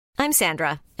I'm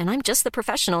Sandra, and I'm just the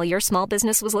professional your small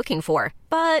business was looking for.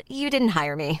 But you didn't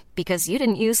hire me because you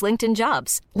didn't use LinkedIn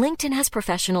Jobs. LinkedIn has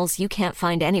professionals you can't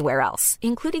find anywhere else,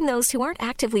 including those who aren't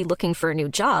actively looking for a new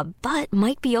job, but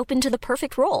might be open to the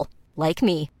perfect role, like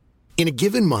me. In a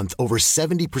given month, over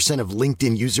 70% of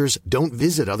LinkedIn users don't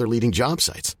visit other leading job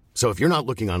sites. So if you're not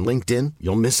looking on LinkedIn,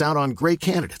 you'll miss out on great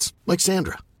candidates like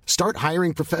Sandra. Start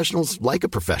hiring professionals like a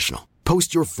professional.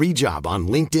 Post your free job on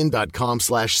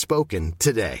linkedin.com/spoken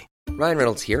today. Ryan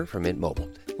Reynolds here from Mint Mobile.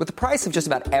 With the price of just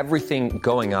about everything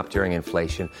going up during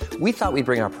inflation, we thought we'd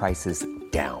bring our prices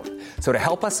down. So to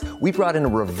help us, we brought in a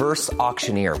reverse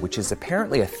auctioneer, which is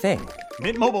apparently a thing.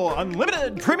 Mint Mobile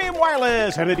Unlimited Premium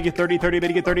Wireless. How to get 30, 30, bit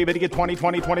to get 30, bit to get 20,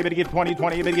 20, 20, bit to get 20,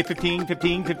 20, bit to get 15,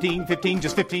 15, 15, 15,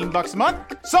 just $15 a month?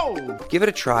 Sold! Give it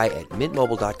a try at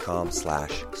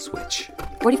mintmobile.com/switch.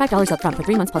 $45 up front for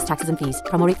 3 months plus taxes and fees.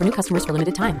 Promo rate for new customers for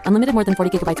limited time. Unlimited more than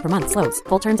 40 gigabytes per month. Slows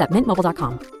full terms at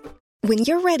mintmobile.com. When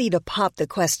you're ready to pop the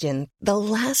question, the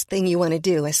last thing you want to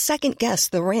do is second-guess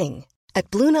the ring. At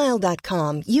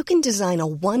BlueNile.com, you can design a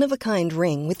one-of-a-kind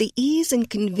ring with the ease and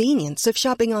convenience of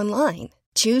shopping online.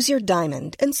 Choose your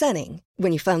diamond and setting.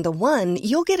 When you find the one,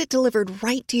 you'll get it delivered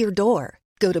right to your door.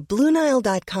 Go to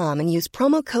BlueNile.com and use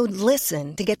promo code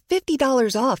LISTEN to get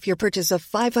 $50 off your purchase of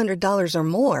 $500 or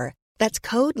more. That's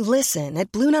code LISTEN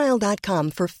at BlueNile.com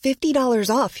for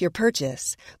 $50 off your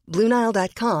purchase.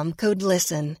 BlueNile.com, code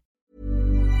LISTEN.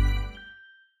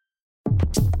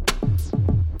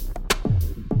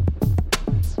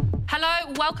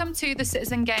 Hello, welcome to The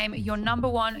Citizen Game, your number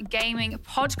one gaming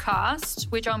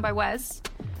podcast. We're joined by WES.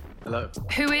 Hello.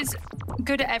 Who is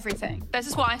good at everything. This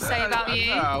is what I say about you.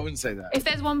 No, I wouldn't say that. If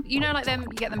there's one, you know, like them,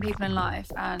 you get them people in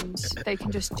life and they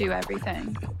can just do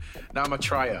everything. No, I'm a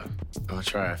trier. I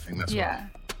think that's what I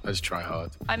just try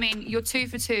hard. I mean, you're 2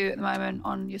 for 2 at the moment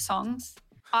on your songs.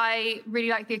 I really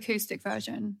like the acoustic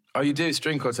version. Oh, you do?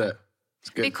 String quartet? It's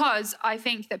good. Because I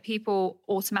think that people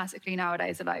automatically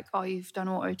nowadays are like, oh, you've done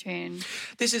auto-tune.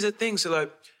 This is a thing, so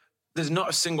like, there's not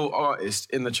a single artist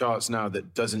in the charts now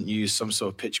that doesn't use some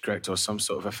sort of pitch correct or some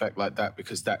sort of effect like that,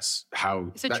 because that's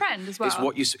how... It's a trend as well. It's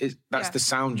what that's the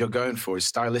sound you're going for. It's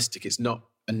stylistic. It's not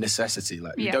a necessity.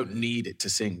 Like, you don't need it to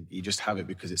sing. You just have it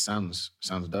because it sounds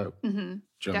dope. Mm-hmm.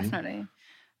 Definitely.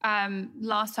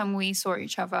 Last time we saw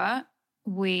each other,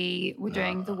 we were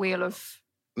doing the Wheel of...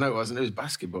 No, it wasn't. It was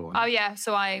basketball. Oh, yeah.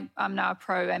 So I'm now a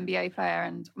pro NBA player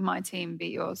and my team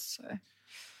beat yours. So.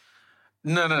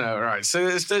 No. Right. So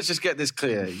let's just get this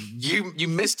clear. You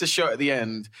missed a shot at the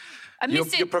end. Your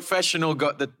professional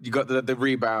got the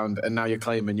rebound, and now you're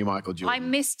claiming you're Michael Jordan. I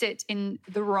missed it in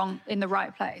the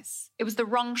right place. It was the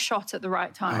wrong shot at the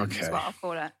right time. Is what I'll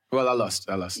call it. Well, I lost.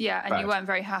 Yeah, and Bad. You weren't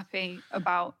very happy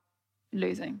about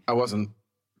losing. I wasn't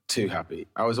too happy.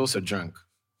 I was also drunk.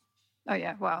 Oh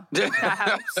yeah, well, that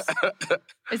helps.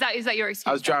 Is that your excuse?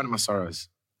 I was drowning my sorrows.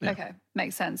 Yeah. Okay,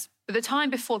 makes sense. But the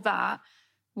time before that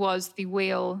was the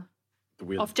wheel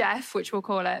of death, which we'll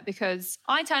call it, because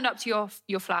I turned up to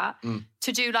your flat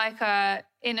to do like a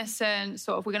innocent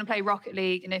sort of, we're going to play Rocket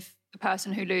League, and if the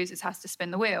person who loses has to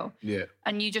spin the wheel. Yeah.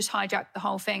 And you just hijacked the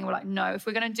whole thing. We're like, no, if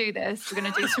we're going to do this, we're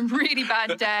going to do some really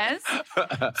bad dares.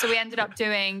 So we ended up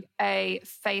doing a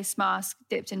face mask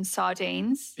dipped in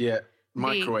sardines. Yeah.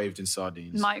 Microwaved in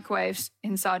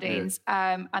sardines.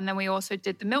 Yeah. And then we also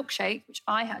did the milkshake, which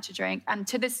I had to drink. And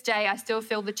to this day, I still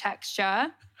feel the texture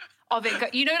of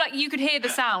it. You know, like you could hear the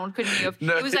sound, couldn't you?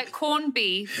 No, it was like corned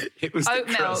beef, oat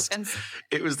milk. And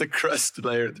it was the crust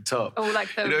layer at the top. Oh,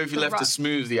 like the, if you left a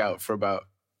smoothie out for about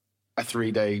a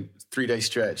three-day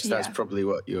stretch, that's probably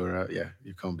what your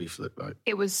corned beef looked like.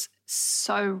 It was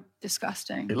so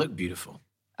disgusting. It looked beautiful.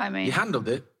 I mean... You handled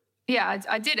it. Yeah,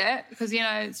 I did it because,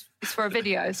 it's for a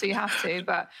video, so you have to.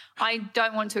 But I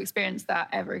don't want to experience that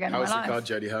ever again in my life. How was the car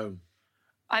journey home?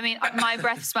 I mean, my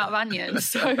breath smelled of onions,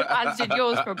 so as did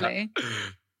yours probably.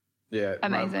 Yeah.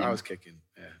 Amazing. I was kicking.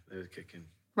 Yeah, they were kicking.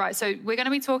 Right, so we're going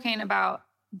to be talking about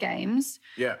games.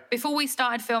 Yeah. Before we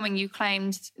started filming, you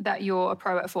claimed that you're a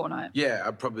pro at Fortnite. Yeah,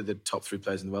 I'm probably the top 3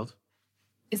 players in the world.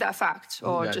 Is that a fact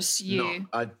or just you? No,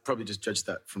 I'd probably just judged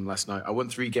that from last night. I won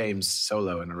 3 games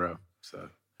solo in a row, so...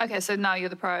 Okay, so now you're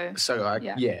the pro. So,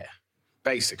 yeah,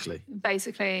 basically.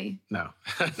 Basically. No.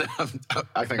 I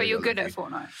think. But you're good at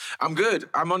Fortnite. I'm good.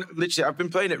 I've been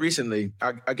playing it recently.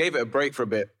 I gave it a break for a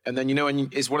bit. And then,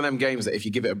 it's one of them games that if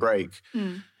you give it a break,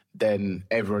 then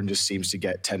everyone just seems to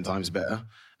get 10 times better.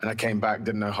 And I came back,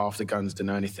 didn't know half the guns, didn't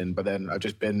know anything. But then I've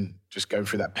just been going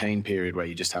through that pain period where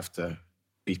you just have to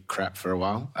be crap for a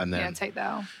while. And then... Yeah, take the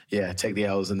L. Yeah, take the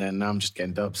L's. And then now I'm just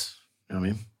getting dubs. You know what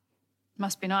I mean?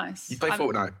 Must be nice. You play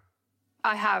Fortnite?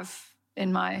 I have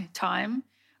in my time.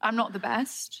 I'm not the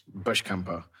best. Bush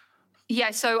camper.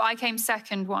 Yeah, so I came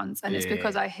second once, and it's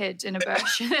because I hid in a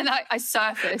bush, and then I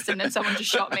surfaced, and then someone just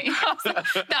shot me.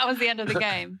 That was the end of the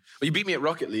game. Well, you beat me at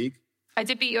Rocket League. I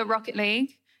did beat you at Rocket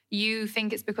League. You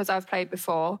think it's because I've played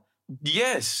before.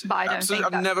 Yes. But I don't think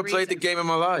I've never played the game in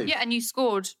my life. Yeah, and you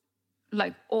scored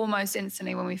like almost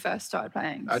instantly when we first started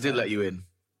playing. I did let you in.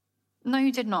 No,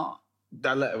 you did not.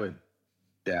 I let her in.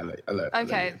 Yeah, I let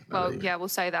Okay, well, yeah, we'll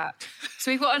say that.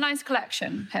 So we've got a nice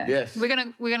collection here. Yes. We're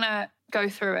gonna go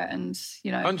through it, and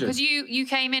because you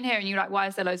came in here and you're like, why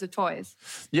is there loads of toys?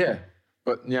 Yeah,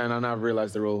 but yeah, and I now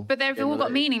realise they're all. But they've all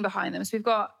got meaning behind them. So we've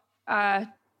got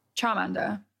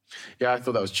Charmander. Yeah, I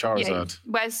thought that was Charizard.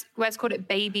 Yeah, Wes called it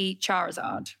Baby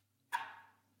Charizard.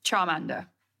 Charmander.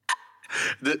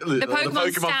 The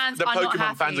Pokemon fans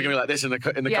are going to be like this in the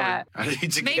comment.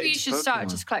 Maybe you should start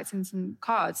just collecting some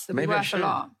cards. They'll be worth a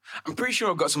lot. I'm pretty sure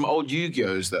I've got some old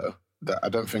Yu-Gi-Ohs though that I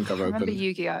don't think I've opened. Remember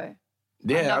Yu-Gi-Oh?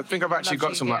 Yeah, I think I've actually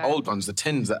got some like old ones, the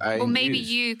tins that I. Well, maybe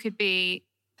you could be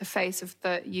the face of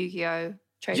the Yu-Gi-Oh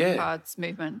trading cards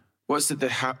movement. What's the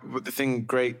thing?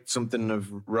 Great something of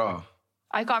Ra.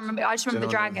 I can't remember. I just remember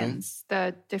the dragons,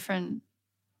 the different.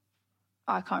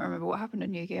 I can't remember what happened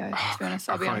in Yu-Gi-Oh. To be honest,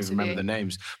 I can't even remember the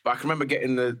names. But I can remember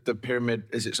getting the pyramid.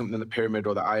 Is it something in the pyramid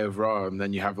or the Eye of Ra? And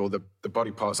then you have all the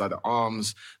body parts, like the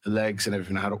arms, the legs, and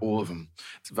everything. I had all of them.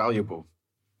 It's valuable.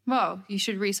 Well, you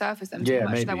should resurface them. Too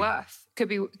much they're worth.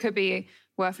 Could be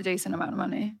worth a decent amount of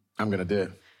money. I'm gonna do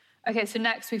it. Okay, so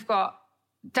next we've got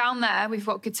down there. We've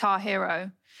got Guitar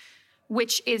Hero,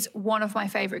 which is one of my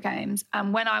favorite games.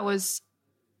 And when I was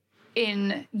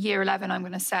in year 11, I'm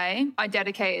going to say, I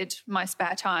dedicated my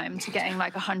spare time to getting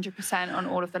like 100% on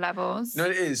all of the levels. No,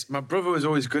 it is. My brother was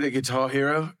always good at Guitar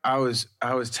Hero. I was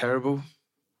terrible.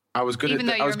 I was good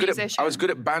I was good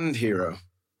at Band Hero.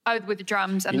 Oh, with the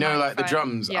drums and like the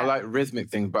drums. Yeah. I like rhythmic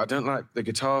things, but I don't like the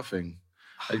guitar thing.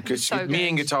 Because me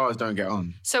and guitars don't get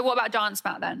on. So what about Dance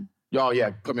Mat then? Oh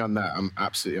yeah, put me on that. I'm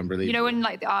absolutely unbelievable. You know, in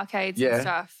like the arcades and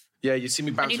stuff. Yeah, you see me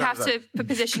bounce. And you'd have to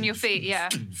position your feet, yeah.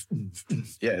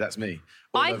 Yeah, that's me.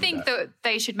 I think that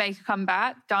they should make a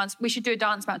comeback. We should do a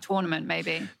dance mat tournament,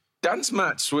 maybe. Dance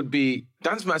mats would be.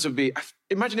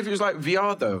 Imagine if it was like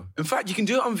VR though. In fact, you can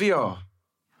do it on VR.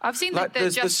 I've seen like the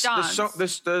Just Dance.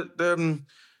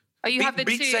 You have the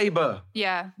Beat Saber.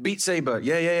 Yeah. Beat Saber.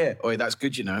 Yeah. Oh, that's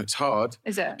good. It's hard.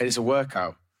 Is it? And it's a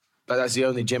workout. But that's the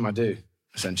only gym I do.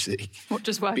 Essentially. What,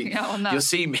 just working out on that? You'll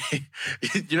see me,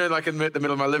 like in the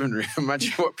middle of my living room.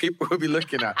 Imagine what people will be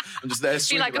looking at. I'm just there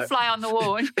swinging. Be like a fly on the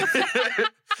wall.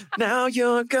 Now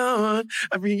you're gone.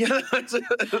 I realize.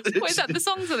 What is that? The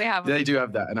songs that they have? They do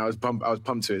have that, and I was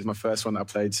pumped to it. It's my first one that I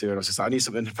played to, and I was just like, I need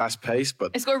something fast paced,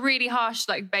 but it's got a really harsh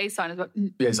like bass line as well.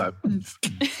 Yeah, it's like.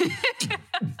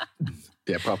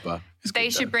 Yeah, proper. They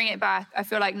should bring it back. I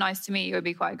feel like Nice to Meet You would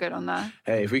be quite good on that.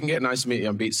 Hey, if we can get Nice to Meet You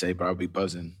on Beat Saber, I'll be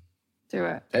buzzing. Do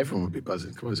it. Everyone would be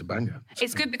buzzing. Come on, it's a banger.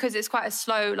 It's good because it's quite a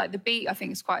slow, like the beat I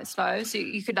think is quite slow, so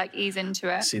you could like ease into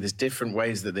it. See, there's different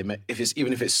ways that they make,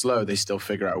 even if it's slow, they still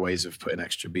figure out ways of putting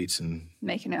extra beats and...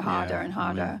 Making it harder and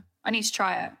harder. I need to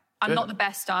try it. I'm not the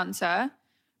best dancer,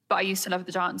 but I used to love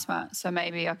the dance mat, so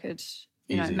maybe I could,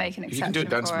 make an exception. You can do a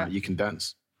dance mat, you can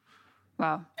dance.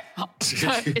 Well, is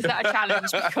that a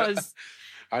challenge? Because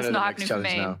it's not happening for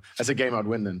me. Now. That's a game I'd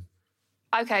win then.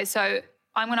 Okay, so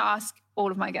I'm going to ask all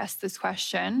of my guests this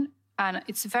question, and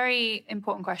it's a very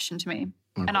important question to me,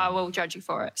 and I will judge you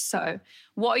for it. So,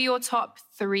 what are your top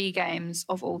 3 games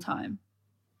of all time?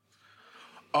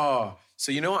 Oh,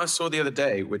 so you know what I saw the other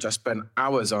day, which I spent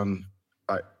hours on,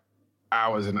 like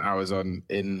hours and hours on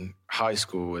in high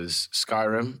school, was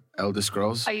Skyrim, Elder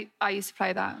Scrolls. I used to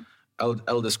play that.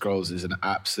 Elder Scrolls is an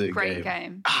absolute great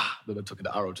game. Then I took an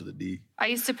arrow to the D. I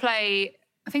used to play,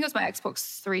 I think it was my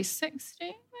Xbox 360,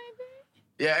 maybe?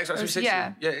 Yeah, Xbox 360.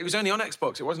 Yeah, it was only on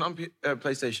Xbox. It wasn't on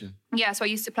PlayStation. Yeah, so I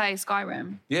used to play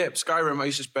Skyrim. Yeah, Skyrim, I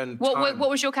used to spend What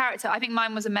was your character? I think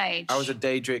mine was a mage. I was a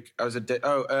Daedric. I was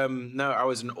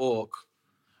an orc.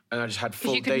 And I just had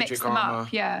full Daedric armor.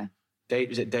 Yeah.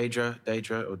 Is it Daedra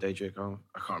or Daedric armor?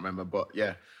 I can't remember, but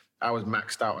yeah. I was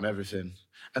maxed out on everything.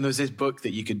 And there was this book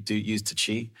that you could use to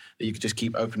cheat, that you could just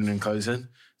keep opening and closing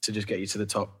to just get you to the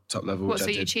top level. What, so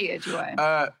you cheated, you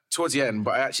were? Towards the end,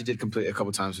 but I actually did complete it a couple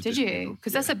of times. Did you?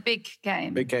 Because that's a big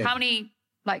game. Big game. How many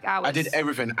hours? I did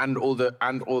everything and all the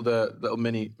little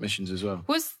mini missions as well.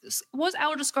 Was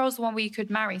Elder Scrolls the one where you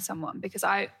could marry someone? Because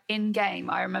in game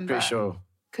I remember. Pretty sure.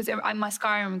 Because in my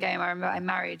Skyrim game, I remember I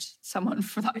married someone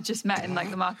that I just met in like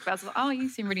the market. I was like, oh, you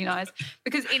seem really nice.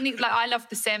 Because I love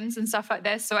The Sims and stuff like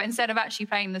this. So instead of actually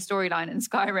playing the storyline in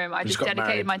Skyrim, I just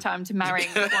dedicated my time to marrying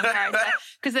one character.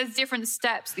 Because there's different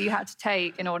steps that you had to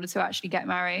take in order to actually get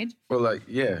married. Well, like,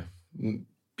 yeah.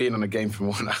 being on a game for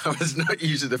 1 hour is not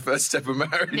usually the first step of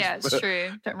marriage. Yeah, it's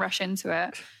true. Don't rush into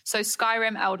it. So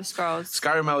Skyrim, Elder Scrolls.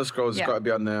 Skyrim, Elder Scrolls has got to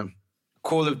be on there.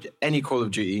 Any Call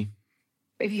of Duty.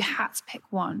 But if you had to pick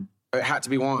one. It had to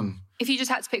be one. If you just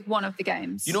had to pick one of the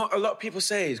games. You know what a lot of people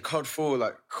say is COD 4,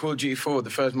 like Call of Duty 4, the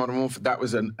first Modern Warfare, that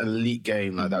was an elite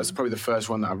game. Like that was probably the first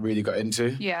one that I really got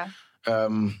into. Yeah.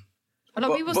 A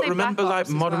lot of people say remember, Black Ops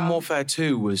like Modern as well. Warfare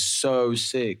 2 was so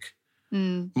sick.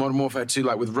 Modern Warfare 2,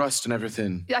 like with Rust and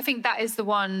everything. I think that is the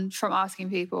one from asking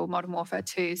people. Modern Warfare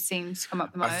 2 seems to come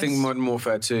up the most. I think Modern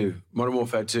Warfare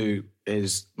 2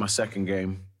 is my second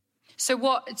game. So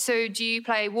do you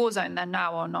play Warzone then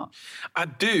now or not? I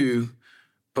do,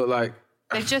 but like,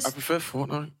 I just prefer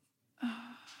Fortnite.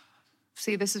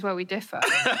 See, this is where we differ.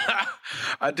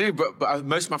 I do, but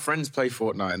most of my friends play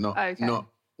Fortnite, not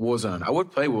Warzone. I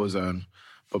would play Warzone,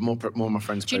 but more of my friends play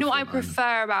Fortnite. Do you know what I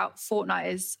prefer about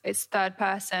Fortnite is it's third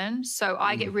person, so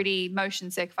I get really motion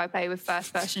sick if I play with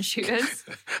first person shooters.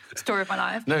 Story of my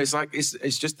life. No, it's like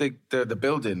it's just the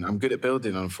building. I'm good at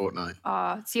building on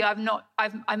Fortnite. See,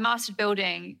 I mastered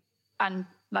building and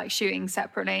like shooting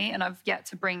separately, and I've yet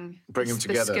to bring them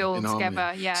together, the skill in together.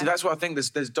 harmony. Yeah. See, that's what I think.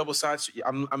 There's double sides.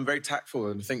 I'm very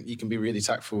tactful, and I think you can be really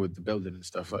tactful with the building and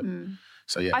stuff like.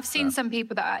 So yeah, I've seen some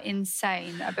people that are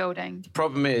insane at building. The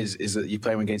problem is that you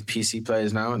play against PC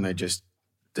players now, and they just,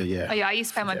 Oh yeah, I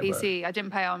used to play on my PC. I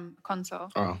didn't play on console.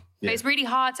 Oh, yeah. But it's really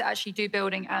hard to actually do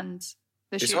building and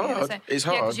the shooting. It's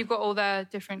hard. Yeah, because you've got all the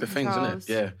different things, controls.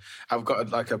 isn't it? Yeah, I've got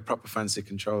like a proper fancy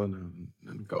controller now,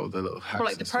 and got all the little hacks. Well,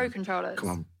 like the pro controllers. Come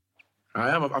on.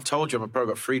 I've told you I'm a pro. I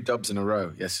got 3 dubs in a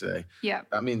row yesterday. Yeah.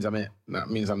 That means I'm it. That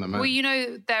means I'm the man. Well, you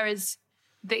know, there is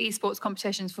the esports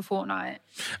competitions for Fortnite.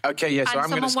 Okay, yeah, so I'm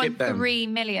going to skip someone won them. 3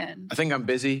 million. I think I'm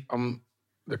busy on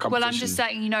the competition. Well, I'm just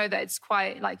letting you know that it's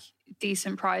quite like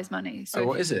decent prize money. So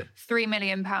what is it? £3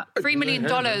 million. $3 million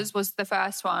was the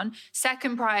first one.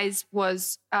 Second prize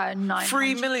was $900.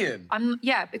 3 million?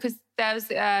 Yeah, because there was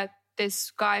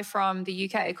this guy from the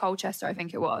UK, Colchester, I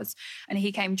think it was, and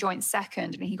he came joint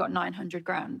second, and he got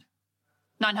 $900,000.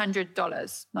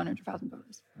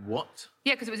 $900,000. What?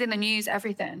 Yeah, because it was in the news,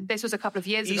 everything. This was a couple of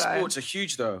years ago. Esports are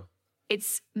huge, though.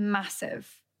 It's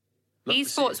massive.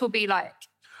 Esports will be like...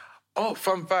 Oh,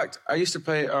 fun fact. I used to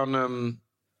play on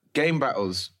game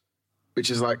battles, which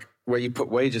is like where you put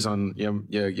wagers on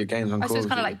your games on Call of Duty. So it's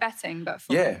kind of like betting, but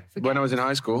for when I was in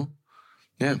high school.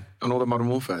 Yeah, on all the Modern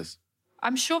Warfares.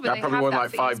 I'm sure, but I probably won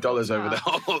like $5 over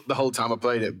the whole time I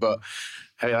played it, but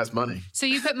hey, that's money. So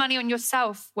you put money on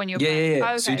yourself when you're playing? Yeah. Oh,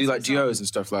 okay, so you do like duos and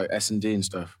stuff, like S&D and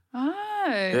stuff. Oh.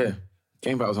 Yeah.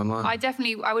 Game battles online.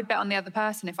 I would bet on the other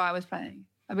person if I was playing.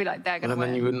 I'd be like, they're going to win.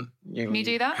 And then you wouldn't... Can you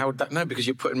do that? How would that... No, because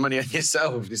you're putting money on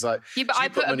yourself. It's like, yeah, but so you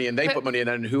put money in, they put money in,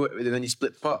 and then you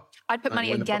split the pot. I'd put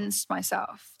money against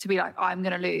myself to be like, I'm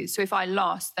going to lose. So if I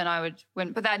lost, then I would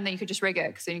win. But then you could just rig it,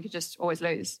 because then you could just always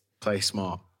lose. Play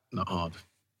smart, not hard.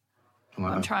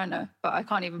 I'm trying to, but I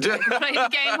can't even play the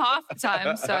game half the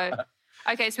time. So,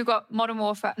 okay, so we've got Modern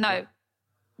Warfare. No.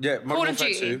 Yeah, Modern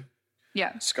Warfare 2.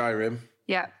 Yeah. Skyrim.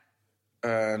 Yeah.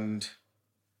 And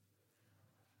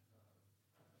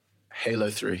Halo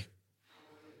 3.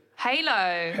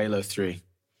 Halo 3.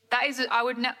 That is, I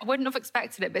wouldn't have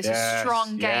expected it, but it's a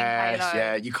strong game, Halo.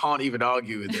 Yeah, you can't even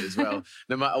argue with it as well.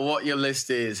 No matter what your list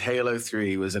is, Halo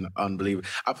 3 was an unbelievable...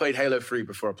 I played Halo 3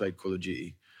 before I played Call of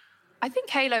Duty. I think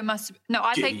Halo must have... No,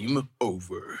 I think... Game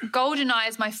over. GoldenEye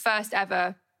is my first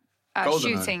ever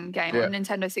shooting game on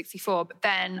Nintendo 64. But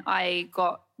then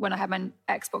when I had my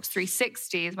Xbox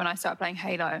 360 is when I started playing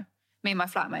Halo. Me and my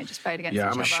flatmate just played against each other.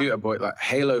 Yeah, I'm a shooter boy. Like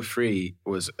Halo 3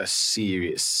 was a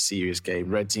serious game.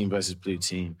 Red team versus blue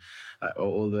team. Like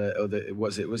all the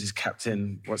was his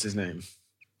captain? What's his name?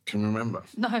 Can you remember?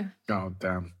 No. Oh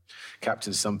damn,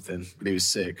 Captain something. But he was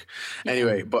sick. Yeah.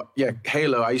 Anyway, but yeah,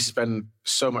 Halo. I used to spend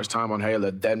so much time on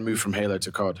Halo. Then moved from Halo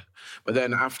to COD. But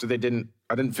then after I didn't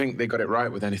think they got it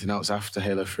right with anything else after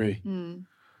Halo 3.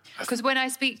 Because when I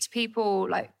speak to people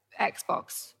like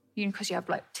Xbox. Because you have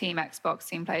like Team Xbox,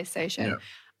 Team PlayStation. Yeah.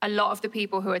 A lot of the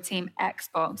people who are Team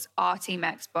Xbox are Team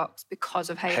Xbox because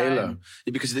of Halo.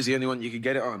 Yeah, because it's the only one you could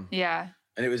get it on. Yeah.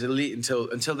 And it was elite until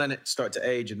then it started to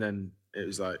age, and then it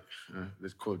was like, the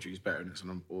Call of Duty's better, and it's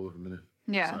on all of them,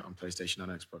 innit? Yeah. It's on PlayStation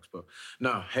and Xbox. But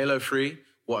no, Halo 3,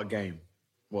 what a game.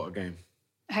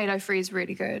 Halo 3 is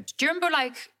really good. Do you remember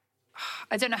I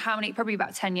don't know how many, probably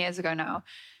about 10 years ago now,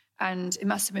 and it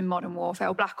must have been Modern Warfare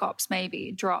or Black Ops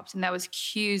maybe, dropped, and there was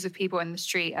queues of people in the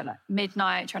street at like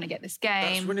midnight trying to get this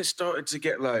game. That's when it started to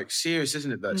get like serious,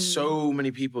 isn't it? That so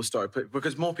many people started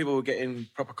because more people were getting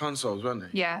proper consoles, weren't they?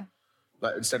 Yeah.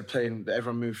 Like, instead of playing,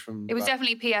 everyone moved from... It was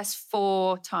definitely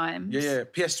PS4 times. Yeah.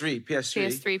 PS3.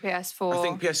 PS4. I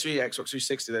think PS3, Xbox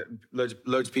 360, that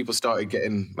loads of people started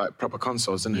getting, like, proper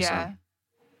consoles, didn't they? Yeah. So.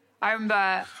 I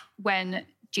remember when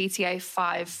GTA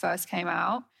 5 first came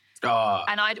out,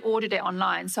 and I'd ordered it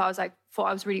online, so I was like, thought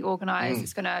I was really organised.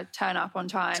 It's going to turn up on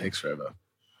time. It takes forever.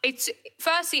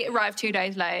 Firstly, it arrived 2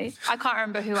 days late. I can't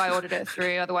remember who I ordered it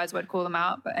through, otherwise I would call them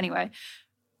out. But anyway...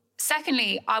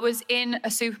 Secondly, I was in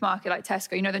a supermarket like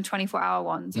Tesco, you know, the 24-hour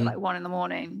ones at like 1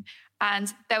 a.m,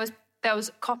 and there was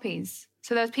copies.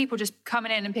 So there was people just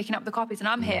coming in and picking up the copies, and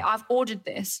I'm here. I've ordered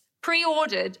this,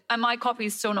 pre-ordered, and my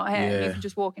copy's still not here. Yeah. You can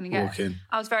just walk in and get it.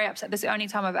 I was very upset. This is the only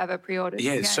time I've ever pre-ordered.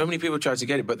 Yeah, so many people tried to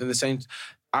get it, but then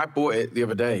I bought it the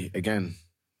other day again.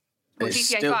 What,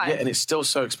 GTA 5? Yeah, and it's still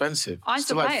so expensive. I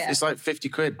still pay it. It's like 50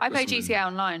 quid. I play GTA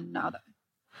Online now, though.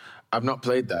 I've not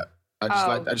played that.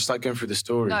 I just like going through the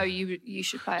story. No, you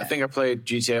should play it. I think I played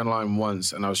GTA Online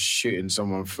once, and I was shooting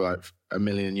someone for like a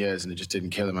million years, and it just didn't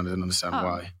kill him. I didn't understand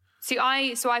why. See,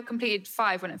 I completed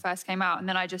 5 when it first came out, and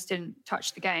then I just didn't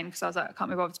touch the game because I was like, I can't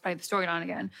be bothered to play the storyline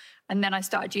again. And then I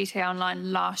started GTA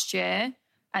Online last year,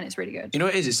 and it's really good. You know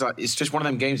what it is? It's just one of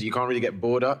them games that you can't really get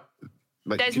bored up.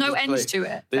 Like, there's no end to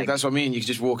it. That's what I mean. You can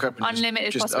just walk up and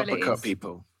unlimited just possibilities. uppercut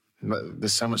people.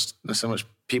 There's so much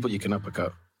people you can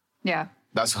uppercut. Yeah.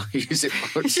 That's what I use it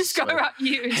for. Just go around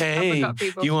you and hey, uppercut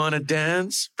people. You want to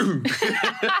dance? I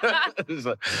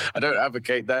don't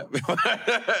advocate that.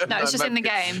 No, it's just in the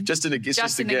game. Just in the game.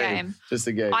 Just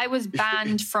a game. I was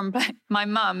banned from my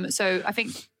mum. So I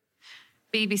think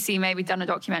BBC maybe done a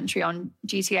documentary on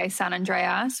GTA San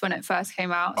Andreas when it first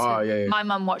came out. So yeah. My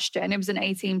mum watched it, and it was an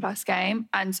 18+ game.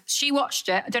 And she watched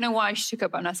it. I don't know why she took it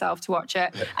upon herself to watch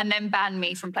it, and then banned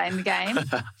me from playing the game.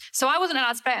 So I wasn't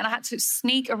allowed to play it, and I had to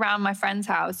sneak around my friend's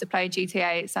house to play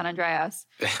GTA San Andreas.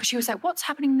 She was like, "What's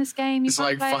happening in this game? It's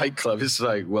like Fight Club. It's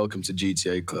like, welcome to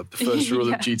GTA Club. The first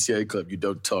rule of GTA Club, you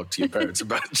don't talk to your parents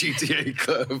about GTA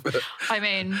Club. I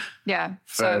mean, yeah.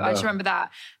 So I just remember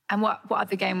that. And what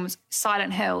other game was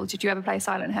Silent Hill? Did you ever play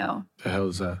Silent Hill? The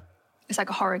hell's that? It's like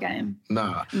a horror game.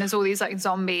 Nah. And there's all these like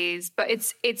zombies, but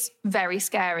it's very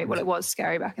scary. Well, it was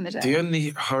scary back in the day. The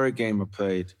only horror game I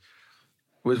played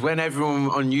was when everyone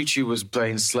on YouTube was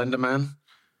playing Slender Man.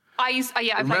 I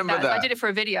played that. I did it for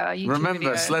a video.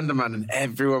 Remember Slender Man, and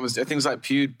everyone was. I think it was like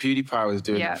PewDiePie was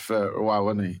doing it for a while,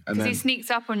 wasn't he? Because he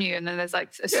sneaks up on you, and then there's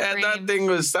like a scream. Yeah,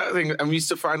 that thing. And we used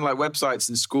to find like websites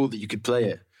in school that you could play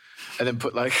it. And then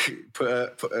put a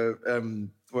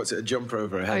jumper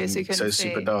over her head, so it's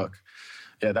super dark.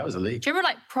 Yeah, that was elite. Do you remember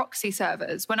like proxy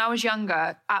servers? When I was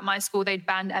younger, at my school, they'd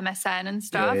banned MSN and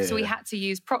stuff, so we had to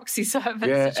use proxy servers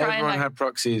to try everyone had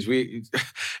proxies. You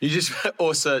just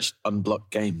or searched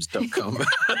unblockgames.com.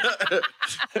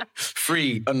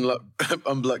 Free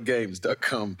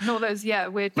unblockgames.com. And all those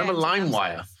weird. Remember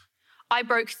LimeWire? I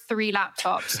broke 3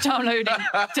 laptops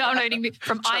downloading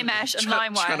from iMesh and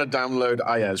LimeWire. Trying to download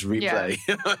Ayaz Replay.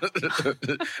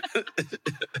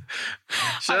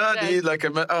 So I need like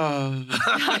a... Oh.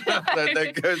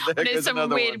 There's some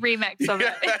weird remix of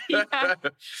it. Yeah.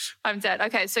 I'm dead.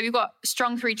 Okay, so you've got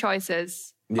strong 3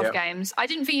 choices of games. I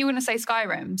didn't think you were going to say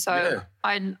Skyrim, so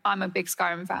I'm a big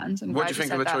Skyrim fan. So what do you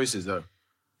think of the choices, though?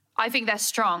 I think they're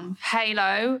strong.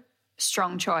 Halo,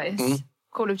 strong choice. Mm-hmm.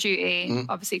 Call of Duty,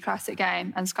 obviously classic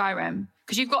game, and Skyrim.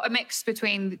 Because you've got a mix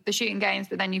between the shooting games,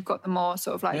 but then you've got the more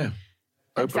sort of like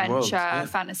adventure,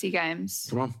 fantasy games.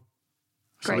 Come on.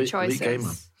 Great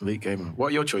choices. Elite gamer. What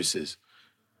are your choices?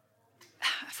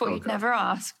 I thought you'd never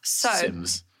ask. So,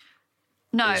 Sims.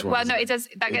 No, it does.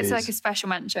 That gets like a special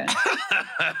mention.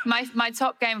 My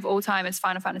top game of all time is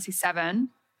Final Fantasy VII.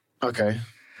 Okay.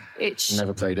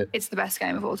 Never played it. It's the best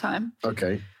game of all time.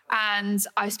 Okay. And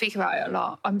I speak about it a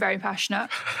lot. I'm very passionate.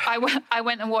 I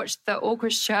went and watched the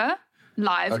orchestra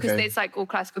live because it's like all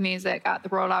classical music at the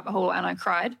Royal Albert Hall, and I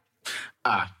cried.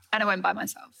 And I went by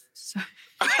myself. So.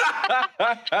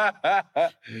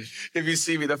 If you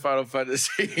see me the Final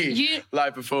Fantasy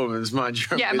live performance, mind your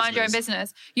own business. Mind your own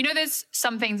business. You know, there's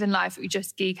some things in life that we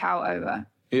just geek out over.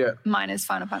 Yeah. Mine is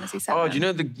Final Fantasy VII. Oh, do you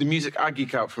know the music I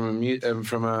geek out from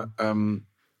a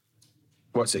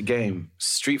what's it game?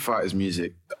 Street Fighter's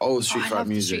music. The old Street Fighter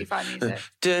music. Street Fighter music.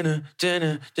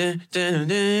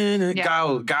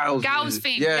 Gal's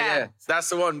theme. Yeah. That's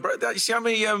the one. Bro, you see how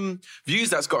many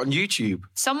views that's got on YouTube?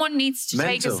 Someone needs to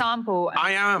take a sample.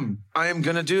 I am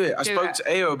going to do it. I spoke to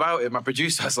Ayo about it. My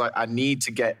producer was like, I need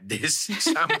to get this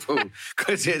sample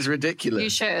because it's ridiculous. You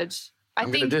should.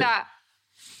 I think that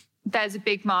there's a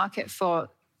big market for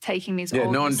taking these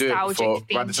old no one do it before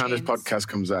by the time this podcast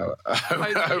comes out. I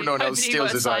hope no one else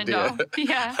steals this idea.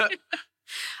 Yeah.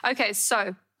 Okay,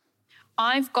 so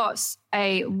I've got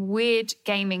a weird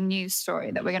gaming news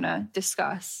story that we're going to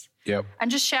discuss. Yep.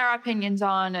 And just share our opinions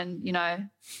on and, you know,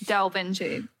 delve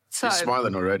into. So, you're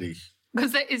smiling already.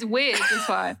 Because it is weird, that's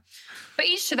why. But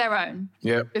each to their own.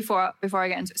 Yeah. Before I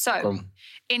get into it. So,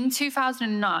 in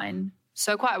 2009,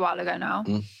 so quite a while ago now,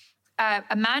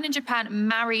 a man in Japan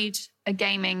married a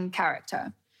gaming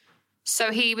character.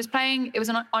 So he was playing, it was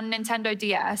on Nintendo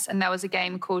DS, and there was a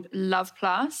game called Love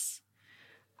Plus.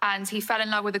 And he fell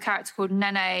in love with a character called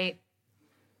Nene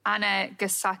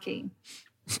Anagasaki.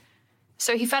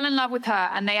 So he fell in love with her,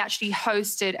 and they actually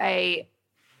hosted a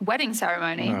wedding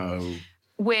ceremony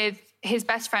with his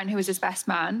best friend, who was his best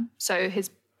man. So his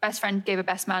best friend gave a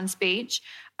best man speech,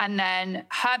 and then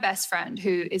her best friend,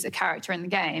 who is a character in the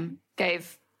game,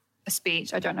 gave a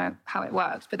speech. I don't know how it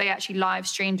works, but they actually live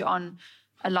streamed it on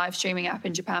a live streaming app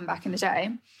in Japan back in the day.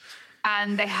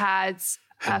 And they had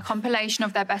a compilation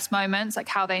of their best moments, like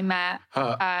how they met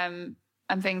and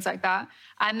things like that.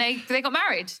 And they got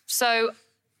married. So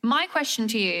my question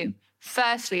to you,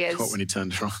 firstly, is... What when he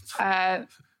turned around?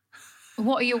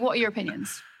 What are your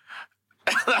opinions?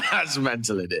 That's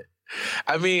mental, isn't it?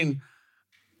 I mean,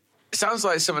 it sounds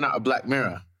like something out of Black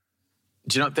Mirror.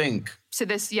 Do you not think? So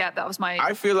that was my...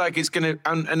 I feel like it's going to...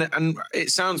 And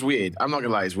it sounds weird. I'm not going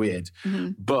to lie, it's weird.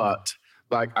 Mm-hmm. But,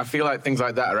 like, I feel like things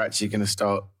like that are actually going to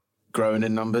start growing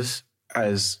in numbers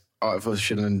as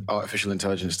artificial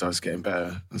intelligence starts getting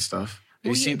better and stuff.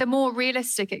 Well, the more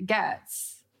realistic it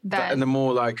gets, then... And the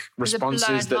more, like,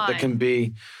 responses that there can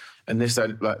be, and this,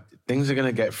 like, things are going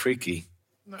to get freaky.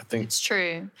 I think it's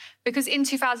true. Because in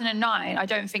 2009, I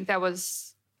don't think there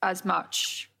was as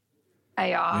much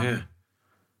AR. Yeah.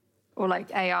 Or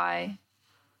like AI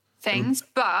things,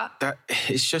 but...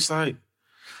 It's just like,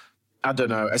 I don't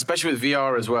know, especially with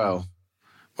VR as well.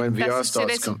 When VR starts... So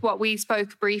this is what we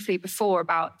spoke briefly before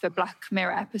about the Black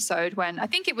Mirror episode, when I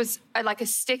think it was like a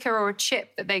sticker or a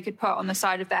chip that they could put on the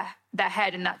side of their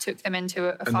head, and that took them into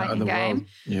a fighting game. World.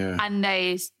 Yeah. And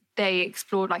they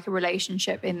explored like a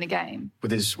relationship in the game.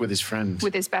 With his friend.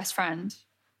 With his best friend.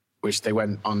 Which they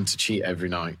went on to cheat every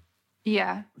night.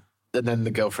 Yeah. And then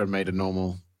the girlfriend made it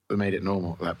normal,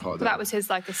 that part of that was his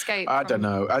like escape. I don't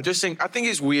know. I think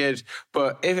it's weird,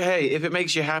 but if it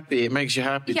makes you happy, it makes you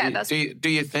happy. Yeah, do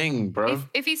your thing, bro.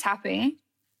 If he's happy,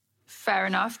 fair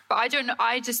enough. But I don't know.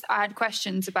 I had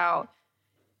questions about,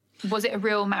 was it a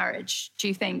real marriage? Do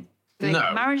you think the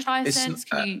marriage license?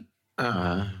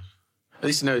 At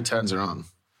least you know it turns her on.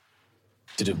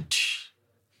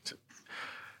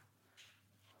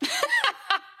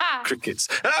 Crickets.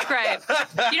 Great.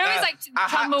 You know, it's like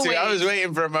tumbleweed. I was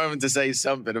waiting for a moment to say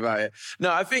something about it.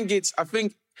 No, I think,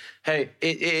 hey,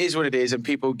 it is what it is, and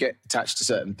people get attached to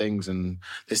certain things and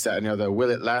this, that, and the other. Will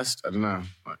it last? I don't know.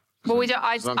 Well, we don't.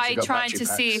 I tried to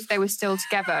see if they were still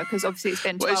together, because obviously it's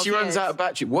been 12 years. What if she runs out of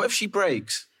battery? What if she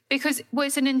breaks? Because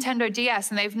it's a Nintendo DS,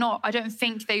 and they've not. I don't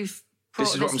think they've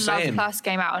brought this Love Plus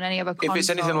game out on any other consoles. If it's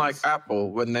anything like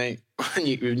Apple, when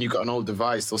you've got an old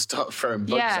device, they'll start throwing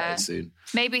bugs at it soon.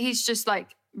 Maybe he's just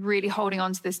like really holding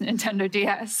on to this Nintendo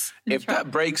DS. If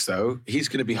that breaks, though, he's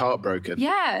going to be heartbroken.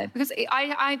 Yeah, because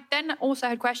I then also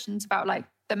had questions about like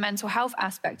the mental health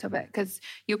aspect of it, because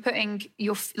you're putting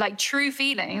your like true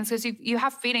feelings, because you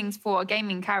have feelings for a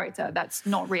gaming character that's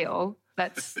not real.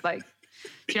 That's like...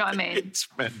 Do you know what I mean? It's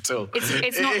mental.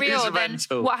 It's not real. Then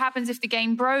what happens if the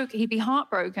game broke? He'd be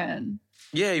heartbroken.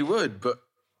 Yeah, he would, but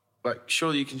like,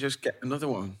 surely you can just get another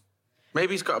one.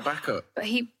 Maybe he's got a backup. But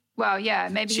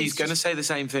maybe she's going to say the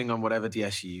same thing on whatever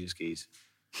DS you use, Geese.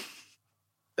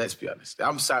 Let's be honest.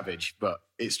 I'm savage, but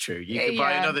it's true. You could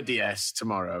buy another DS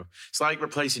tomorrow. It's like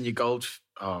replacing your gold...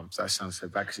 Oh, that sounds so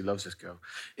bad because he loves this girl.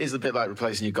 It's a bit like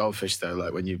replacing your goldfish, though,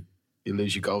 like when you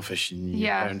lose your goldfish and your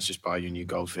parents just buy you a new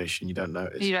goldfish and you don't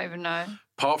notice. You don't even know.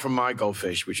 Apart from my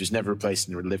goldfish, which was never replaced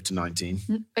and lived to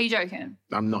 19. Are you joking?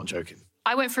 I'm not joking.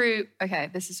 I went through...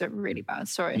 Okay, this is a really bad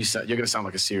story. You're going to sound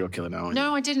like a serial killer now, aren't you?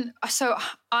 No, I didn't. So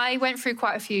I went through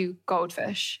quite a few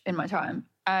goldfish in my time.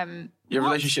 Your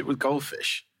relationship with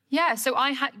goldfish? Yeah, so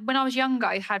when I was younger,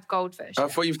 I had goldfish. I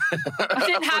thought I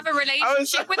didn't have a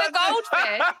relationship with a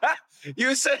goldfish. You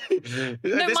were saying,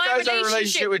 this guy's had a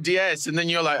relationship with DS, and then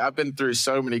you're like, I've been through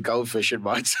so many goldfish in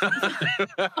my time.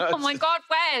 Oh my God,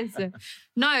 Wes.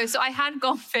 No, so I had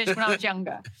goldfish when I was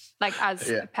younger, like as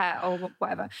a pet or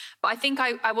whatever. But I think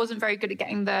I wasn't very good at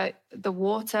getting the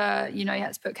water, you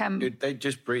had to put They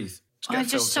just breathe. I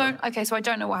just don't... Okay, so I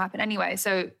don't know what happened. Anyway,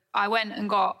 so I went and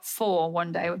got 4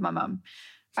 one day with my mum.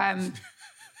 And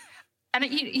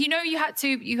you had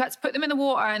to put them in the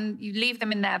water and you leave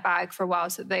them in their bag for a while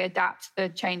so that they adapt to the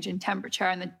change in temperature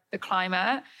and the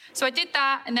climate. So I did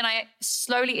that, and then I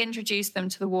slowly introduced them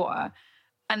to the water.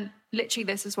 And literally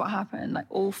this is what happened. Like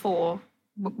all 4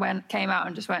 came out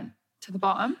and just went to the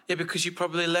bottom. Yeah, because you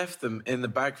probably left them in the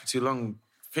bag for too long.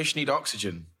 Fish need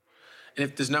oxygen. And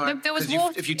if there's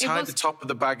if you tie the top of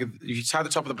the bag,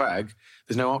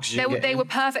 there's no oxygen. They were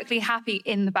perfectly happy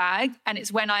in the bag, and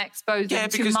it's when I exposed them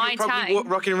to my tank. Yeah, because you're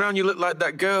probably rocking around. You look like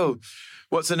that girl.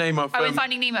 What's her name? Off? In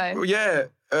Finding Nemo. Yeah.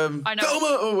 I know.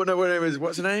 Thelma. Oh, no, what her name is?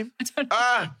 What's her name? I don't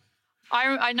know.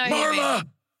 I know. Marla.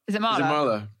 Is it Marla? Is it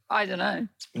Marla? I don't know.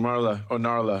 Marla or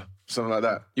Narla. Something like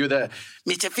that. You were there.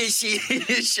 Mr. Fishy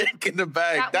shaking the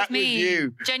bag. That was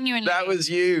you. Genuinely. That was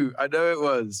you. I know it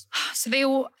was. So they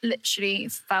all literally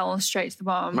fell straight to the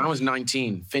bottom. Mine was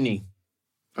 19. Finny.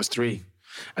 I was 3.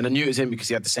 And I knew it was him because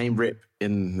he had the same rip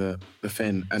in the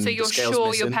fin. And so you're sure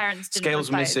missing. Your parents didn't Scales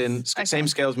replace. Missing. Okay. Same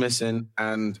scales missing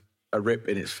and a rip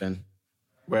in its fin.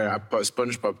 Where I put a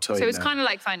SpongeBob toy in. So it's kind of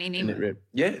like Finding Nemo. Rip.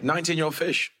 Yeah, 19-year-old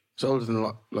fish. It's older than a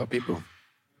lot of people.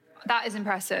 That is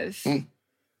impressive.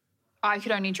 I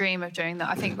could only dream of doing that.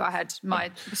 I think it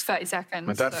was 30 seconds.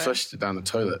 My dad flushed it down the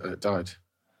toilet and it died.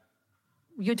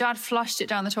 Your dad flushed it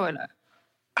down the toilet?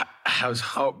 I was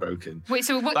heartbroken. Wait,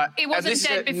 so it wasn't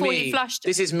dead before you flushed it?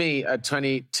 This is me at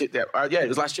 22. Yeah, it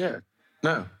was last year.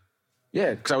 No.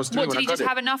 Yeah, because I was 3 when I got it. Did he just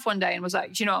have enough one day and was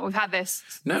like, do you know what, we've had this?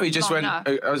 No, he just went,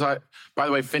 I was like, by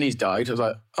the way, Finny's died. I was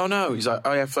like, oh no. He's like,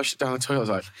 oh yeah, flushed it down the toilet. I was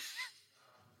like,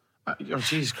 oh,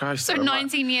 Jesus Christ. So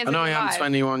 19 years I know of I am life.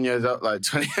 21 years old, like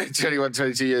 21,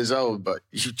 22 years old, but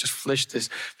you just flushed this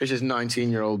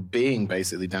 19-year-old being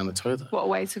basically down the toilet. What a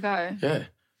way to go. Yeah.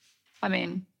 I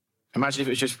mean... Imagine if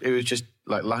it was just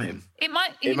like lying. It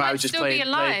might just still be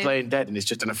alive. Playing dead and it's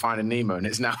just in a Finding Nemo and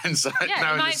it's now inside. Yeah,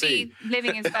 now it might be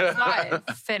living its best life,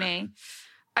 Finny.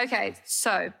 Okay,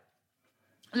 so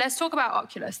let's talk about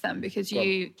Oculus then, because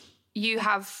you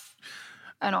have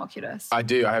an Oculus. I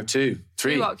do. I have 2.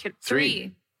 3.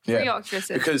 Three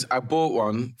Oculuses. Because I bought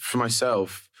one for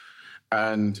myself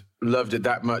and loved it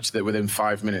that much that within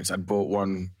 5 minutes I'd bought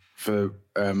one for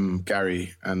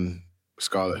Gary and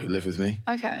Scarlett, who live with me.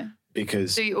 Okay.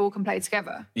 Because... So you all can play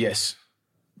together? Yes.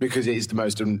 Because it is the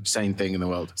most insane thing in the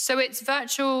world. So it's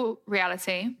virtual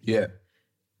reality. Yeah.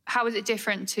 How is it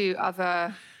different to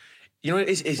other... You know,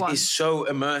 it's so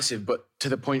immersive, but to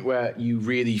the point where you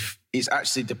really... It's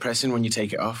actually depressing when you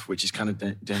take it off, which is kind of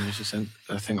dangerous.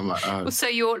 I think I'm like... Well, so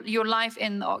your life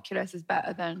in the Oculus is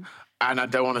better than... And I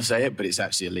don't want to say it, but it's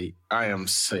actually elite. I am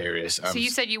serious. So you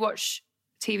said you watch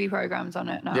TV programs on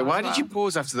it now. Yeah, why did you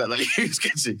pause after that? Like,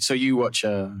 so you watch...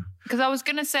 Because I was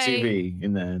going to say... TV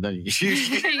in there, don't you?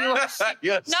 You watch...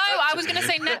 No, I was going to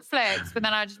say Netflix, but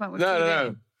then I just went with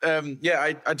TV. No.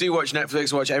 Yeah, I do watch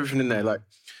Netflix, watch everything in there. Like,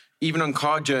 even on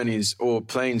car journeys or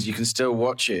planes, you can still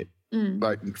watch it.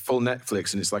 Like full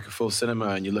Netflix, and it's like a full cinema,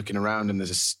 and you're looking around, and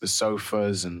there's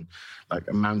sofas and like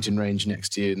a mountain range next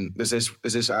to you. And there's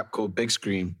this app called Big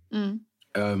Screen.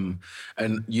 And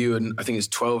you and I think it's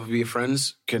 12 of your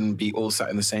friends can be all sat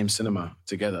in the same cinema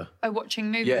together. Oh, watching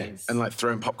movies? Yeah, and like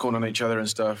throwing popcorn on each other and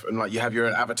stuff. And like you have your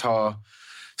own avatar.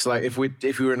 So like if we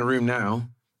were in a room now,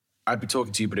 I'd be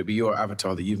talking to you, but it'd be your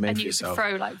avatar that you've made for yourself. And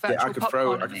you could throw like virtual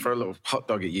popcorn I could throw a little hot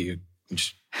dog at you.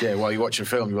 While you're watching a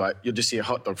film, you'll just see a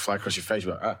hot dog fly across your face.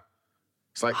 You're like,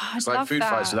 It's like food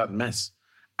fights without the mess.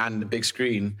 And the big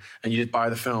screen, and you just buy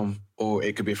the film, or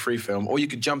it could be a free film, or you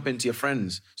could jump into your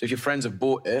friends. So if your friends have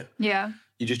bought it,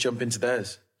 you just jump into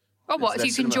theirs. Oh, what? So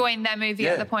you can join their movie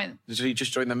at the point? So you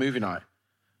just join their movie night.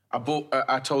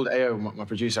 I told Ao, my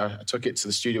producer, I took it to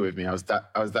the studio with me. I was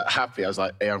that happy. I was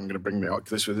like, Ao, I'm going to bring my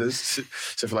Oculus with us.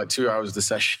 So for like 2 hours of the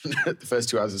session, the first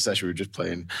 2 hours of the session, we were just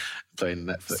playing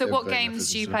Netflix. So what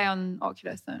games do you play on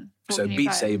Oculus then? So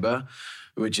Beat Saber,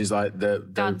 which is like the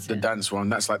dance one.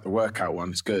 That's like the workout one.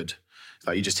 It's good. It's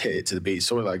like you just hit it to the beat.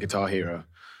 Sort of like Guitar Hero,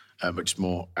 but just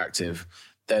more active.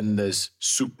 Then there's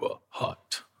Super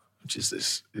Hot, which is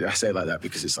this. I say it like that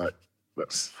because it's like,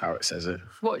 that's how it says it.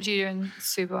 What do you do in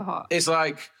Super Hot? It's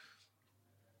like,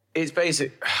 it's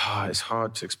basic. It's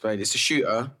hard to explain. It's a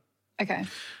shooter. Okay.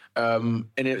 And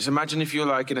it's, imagine if you're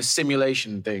like in a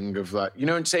simulation thing of like,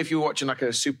 say if you're watching like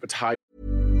a super tight.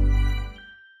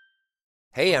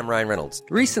 Hey, I'm Ryan Reynolds.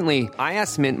 Recently, I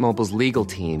asked Mint Mobile's legal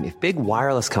team if big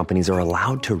wireless companies are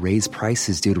allowed to raise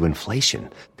prices due to inflation.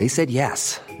 They said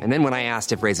yes. And then when I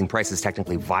asked if raising prices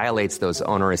technically violates those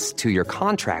onerous 2-year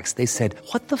contracts, they said,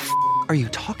 "What the f*** are you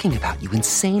talking about, you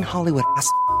insane Hollywood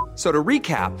ass?" So to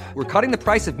recap, we're cutting the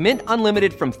price of Mint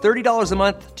Unlimited from $30 a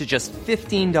month to just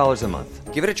 $15 a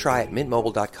month. Give it a try at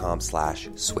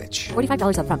mintmobile.com/switch.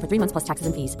 $45 up front for 3 months plus taxes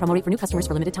and fees. Promo rate for new customers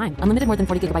for limited time. Unlimited more than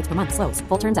 40 gigabytes per month. Slows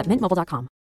full terms at mintmobile.com.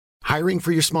 Hiring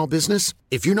for your small business?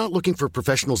 If you're not looking for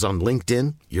professionals on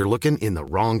LinkedIn, you're looking in the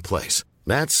wrong place.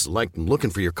 That's like looking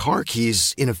for your car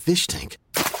keys in a fish tank.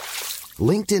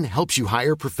 LinkedIn helps you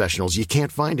hire professionals you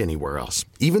can't find anywhere else,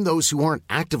 even those who aren't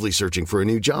actively searching for a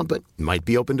new job but might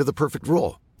be open to the perfect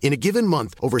role. In a given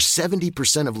month, over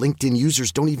 70% of LinkedIn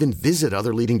users don't even visit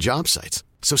other leading job sites.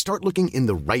 So start looking in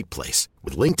the right place.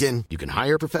 With LinkedIn, you can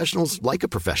hire professionals like a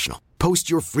professional. Post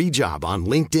your free job on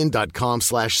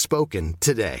linkedin.com/spoken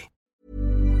today.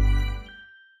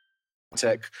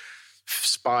 Tech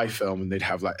spy film, and they'd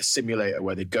have like a simulator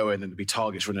where they'd go in and there'd be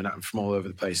targets running at them from all over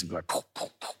the place and be like, poof, poof,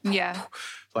 poof, yeah,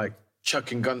 like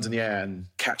chucking guns in the air and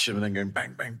catching them and then going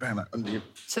bang, bang, bang, like under you.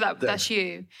 So that's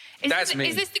you. That's me.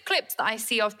 Is this the clips that I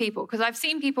see of people? Because I've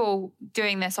seen people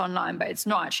doing this online, but it's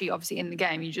not actually obviously in the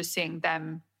game. You're just seeing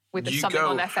them with something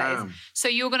on their face.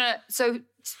 So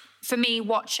for me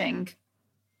watching,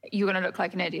 you're gonna look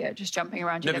like an idiot just jumping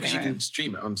around your living room. No, because you can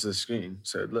stream it onto the screen,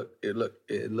 so it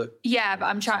look. Yeah, but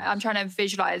I'm trying to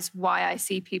visualize why I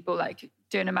see people like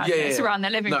doing a madness around their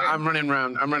living room. I'm running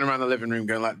around the living room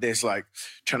going like this, like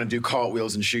trying to do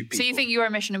cartwheels and shoot people. So you think you're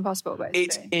a Mission Impossible, basically?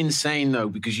 It's insane though,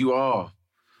 because you are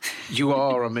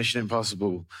a Mission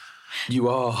Impossible. You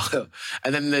are.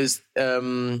 And then there's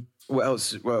what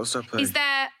else I play? Is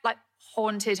there like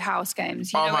haunted house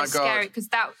games? Oh my God. Scary, because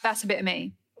that's a bit of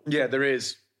me. Yeah, there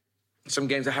is. Some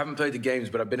games, I haven't played the games,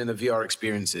 but I've been in the VR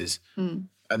experiences, and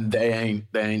they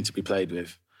ain't to be played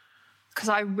with. Because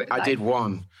I did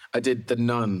one. I did The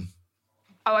Nun.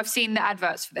 Oh, I've seen the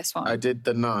adverts for this one. I did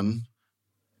The Nun.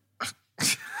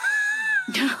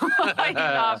 Why are you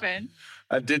laughing?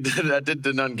 I did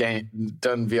the Nun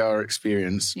done VR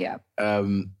experience. Yeah.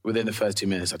 Within the first 2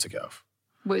 minutes, I took it off.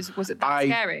 Was it that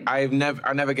scary? I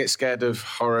never get scared of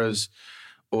horrors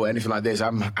or anything like this.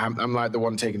 I'm like the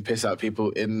one taking piss out of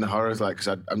people in the horrors, like,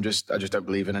 because I just don't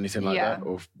believe in anything like that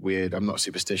or weird. I'm not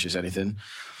superstitious or anything.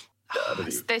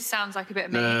 This sounds like a bit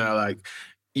of me. No, like,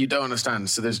 you don't understand.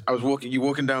 So you're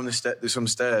walking down there's some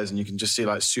stairs and you can just see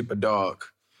like super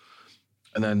dark,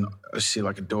 and then I see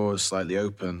like a door slightly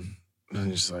open, and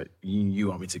I'm just like, you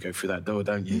want me to go through that door,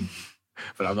 don't you?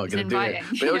 But I'm not going to do it.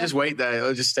 But it'll just wait there.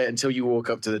 It'll just stay until you walk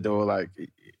up to the door, like,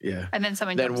 yeah. And then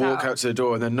someone then walk out to the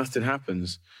door, and then nothing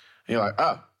happens. And you're like,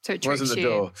 so it wasn't the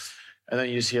door. And then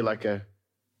you just hear like a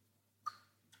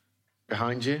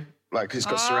behind you, like, because it's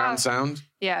got surround sound.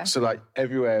 Yeah. So like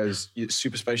everywhere is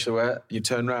super spatial aware. You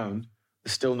turn around,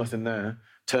 there's still nothing there.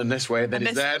 Turn this way, and then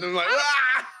it's there, and I'm like,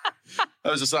 I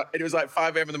was just like, it was like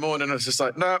 5 a.m. in the morning. I was just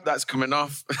like, no, that's coming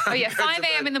off. Oh yeah, 5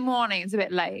 a.m. in the morning is a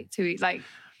bit late to eat. Like,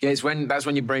 yeah, that's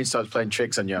when your brain starts playing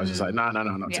tricks on you. I was just like, no,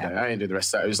 not today. I ain't doing the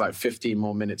rest of that. It was like 15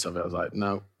 more minutes of it. I was like,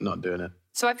 no, not doing it.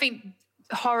 So I think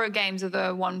horror games are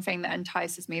the one thing that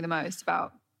entices me the most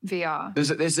about VR.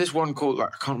 There's this one called, like,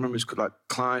 I can't remember, it's called like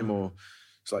Climb, or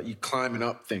it's like you climbing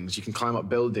up things. You can climb up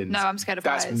buildings. No, I'm scared of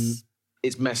heights.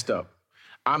 It's messed up.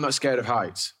 I'm not scared of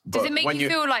heights. Does it make you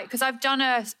feel like, because I've done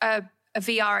a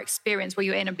VR experience where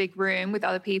you're in a big room with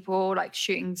other people, like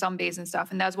shooting zombies and stuff,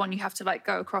 and there's one you have to like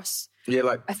go across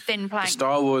like a thin plank. The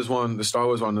Star Wars one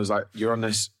was like, you're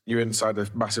inside a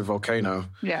massive volcano.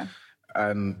 Yeah.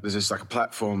 And there's just like a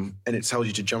platform, and it tells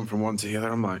you to jump from one to the other.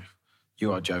 I'm like,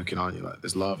 you are joking, aren't you? Like,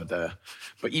 there's lava there.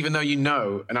 But even though you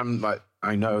know, and I'm like,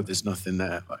 I know there's nothing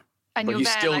there. Like, and but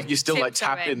you still like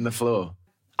tapping the floor.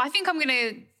 I think I'm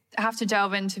gonna have to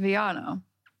delve into VR now.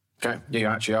 Okay, yeah, you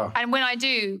actually are. And when I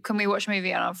do, can we watch a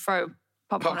movie and I'll throw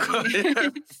popcorn at you?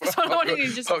 That's what I want to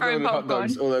do, just throw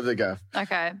popcorn. All over the go.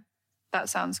 Okay, that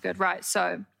sounds good. Right,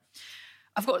 so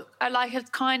I've got a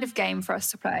kind of game for us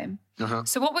to play. Uh-huh.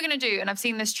 So what we're going to do, and I've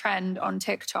seen this trend on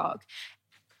TikTok,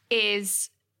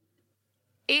 is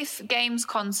if games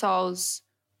consoles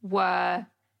were,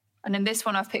 and in this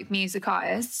one I've picked music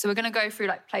artists, so we're going to go through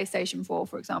like PlayStation 4,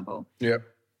 for example. Yep.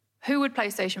 Who would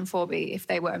PlayStation 4 be if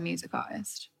they were a music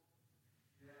artist?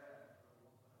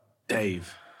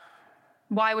 Dave.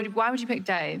 Why would you pick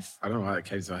Dave? I don't know why that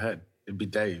came to my head. It'd be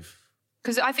Dave.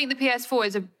 Because I think the PS4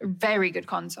 is a very good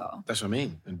console. That's what I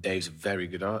mean. And Dave's a very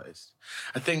good artist.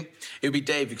 I think it would be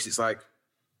Dave because it's like,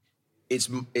 it's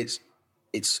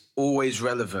always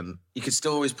relevant. You could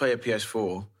still always play a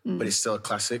PS4, but it's still a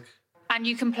classic. And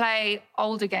you can play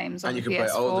older games on the PS4. And you can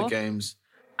play older games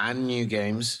and new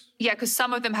games. Yeah, because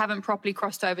some of them haven't properly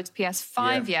crossed over to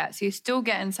PS5 yet, so you're still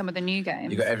getting some of the new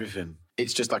games. You got everything.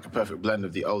 It's just like a perfect blend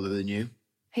of the old and the new.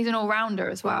 He's an all-rounder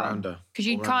as well. All-rounder. Because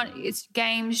you can't, it's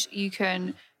games, you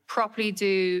can properly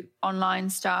do online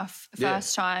stuff the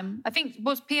first time. I think,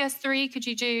 was PS3, could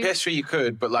you do? PS3 you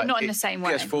could, but like... Not in the same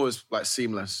way. PS4 is like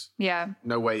seamless. Yeah.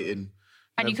 No waiting.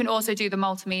 And you can also do the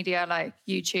multimedia, like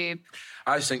YouTube.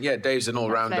 I just think, Dave's an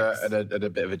all-rounder and a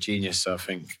bit of a genius, so I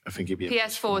think he'd be...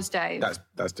 PS4's Dave.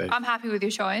 That's Dave. I'm happy with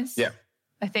your choice. Yeah.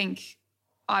 I think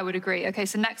I would agree. Okay,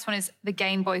 so next one is the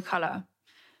Game Boy Color.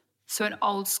 So an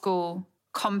old school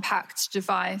compact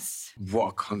device. What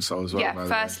a console as well. Yeah,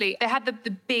 firstly, they had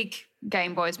the big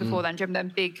Game Boys before then. Do you remember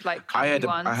them big, like, clunky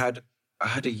ones? I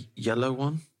had a yellow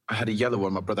one. I had a yellow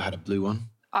one. My brother had a blue one.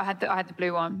 I had the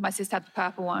blue one. My sister had the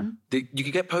purple one. You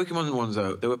could get Pokemon ones,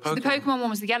 though. There were Pokemon. So the Pokemon one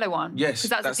was the yellow one? Yes.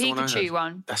 Because that's the Pikachu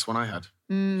one. That's the one I had.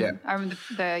 Yeah. I remember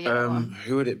the yellow one.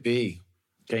 Who would it be?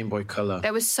 Game Boy Color.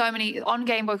 There was so many. On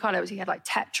Game Boy Color, you had like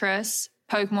Tetris,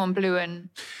 Pokemon Blue and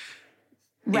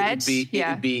Red.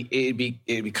 It'd be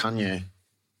Kanye.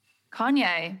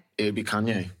 Kanye? It would be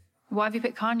Kanye. Why have you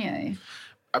picked Kanye?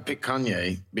 I picked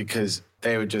Kanye because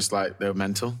they were just like, they were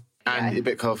mental and a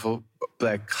bit colourful, but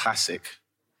they're classic.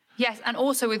 Yes, and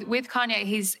also with Kanye,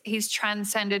 he's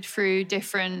transcended through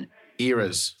different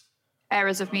eras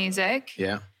of music.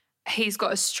 Yeah. He's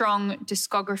got a strong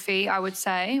discography, I would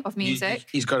say, of music.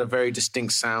 He's got a very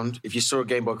distinct sound. If you saw a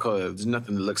Game Boy Color, there's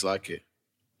nothing that looks like it.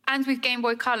 And with Game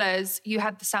Boy Colors, you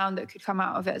had the sound that could come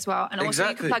out of it as well. And also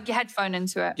you could plug your headphone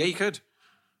into it. Yeah, you could.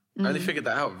 I only figured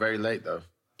that out very late, though.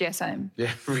 Yeah, same.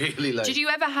 Yeah, really late. Did you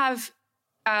ever have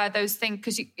those things,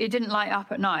 because it didn't light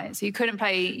up at night, so you couldn't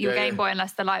play your Game Boy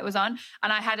unless the light was on?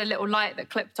 And I had a little light that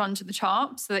clipped onto the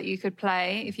top so that you could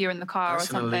play if you were in the car or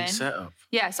something. That's an elite setup.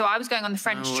 Yeah, so I was going on the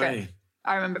French trip.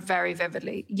 I remember it very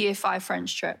vividly. Year 5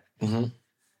 French trip. Mm-hmm.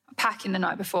 Packing the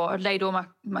night before. I'd laid all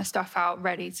my stuff out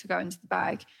ready to go into the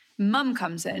bag. Mum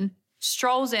comes in,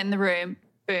 strolls in the room,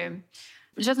 boom.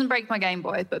 Which doesn't break my Game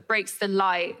Boy, but breaks the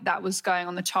light that was going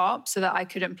on the top so that I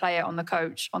couldn't play it on the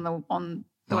coach on the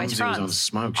way to France. Was on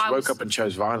smoke. She woke up and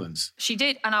chose violence. She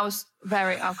did, and I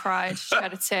cried,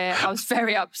 shed a tear. I was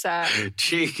very upset.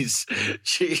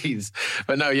 Jeez.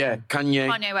 But no, yeah,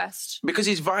 Kanye West. Because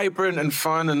he's vibrant and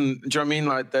fun, and do you know what I mean?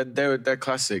 Like, they're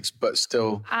classics, but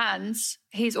still. And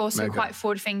he's also quite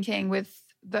forward-thinking with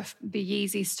the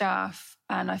Yeezy stuff,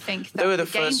 and I think that the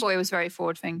Game Boy was very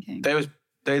forward-thinking.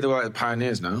 They're the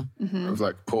pioneers now of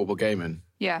like portable gaming.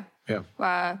 Yeah.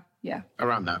 Yeah. Yeah.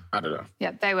 Around that. I don't know.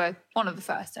 Yeah, they were one of the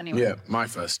first anyway. Yeah, my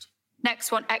first.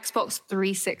 Next one, Xbox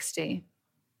 360.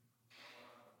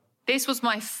 This was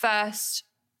my first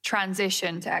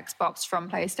transition to Xbox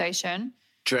from PlayStation.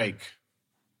 Drake.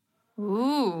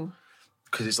 Ooh.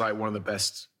 Because it's like one of the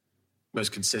best,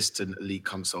 most consistent elite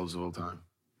consoles of all time.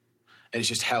 And it's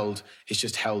just held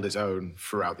its own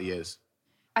throughout the years.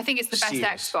 I think it's the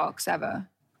best Xbox ever.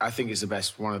 I think it's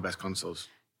one of the best consoles.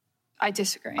 I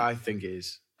disagree. I think it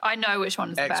is. I know which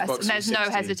one is the best, and there's no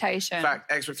hesitation. In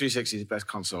fact, Xbox 360 is the best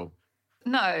console.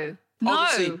 No.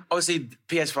 Obviously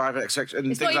PS5 and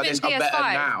things like this are better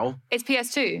now. It's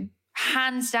PS2,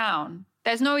 hands down.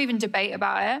 There's no even debate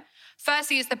about it.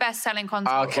 Firstly, it's the best-selling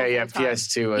console. Okay, yeah,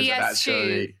 PS2 was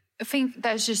actually. I think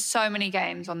there's just so many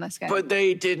games on this game. But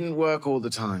they didn't work all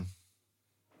the time.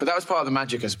 But that was part of the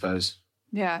magic, I suppose.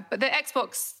 Yeah, but the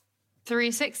Xbox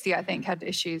 360, I think, had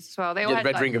issues as well. They all had,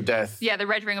 the Red Ring of Death. Yeah, the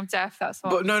Red Ring of Death, that's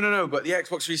one. But no. But the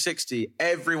Xbox 360,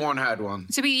 everyone had one.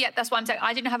 That's what I'm saying.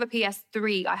 I didn't have a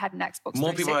PS3, I had an Xbox 360.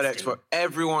 More people had Xbox.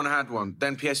 Everyone had one.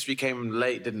 Then PS3 came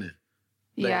late, didn't it?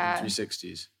 Late in the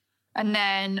 360s. And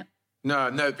then...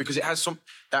 No, because it has some...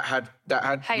 That had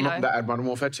Halo. That had Modern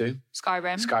Warfare 2.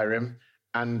 Skyrim.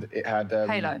 And it had...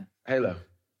 Halo.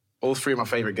 All three of my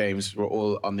favourite games were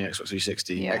all on the Xbox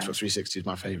 360. Yeah. Xbox 360 is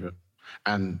my favourite.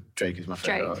 And Drake is my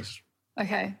favourite artist.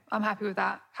 Okay, I'm happy with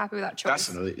that. Happy with that choice.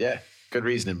 That's good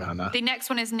reasoning behind that. The next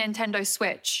one is Nintendo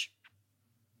Switch,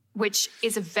 which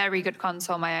is a very good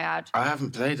console, may I add. I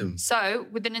haven't played them. So,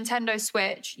 with the Nintendo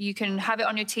Switch, you can have it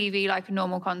on your TV like a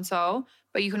normal console,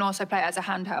 but you can also play it as a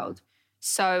handheld.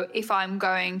 So, if I'm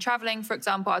going travelling, for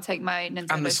example, I'll take my Nintendo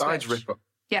Switch. And the sides rip up.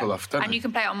 Yeah, and you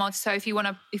can play it on multi. So if we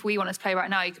want to play right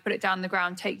now, you could put it down on the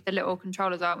ground, take the little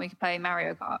controllers out, and we could play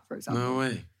Mario Kart, for example. No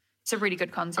way. It's a really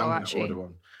good console, actually.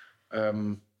 Order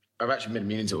one. I've actually been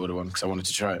meaning to order one because I wanted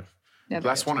to try it. Yeah,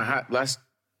 last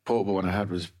portable one I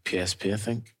had was PSP, I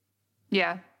think.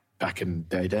 Yeah. Back in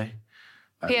day.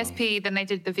 PSP. Then they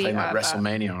did the Vita. Playing like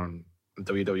WrestleMania on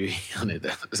WWE on it.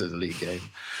 That was a league game.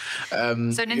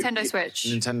 So Nintendo Switch.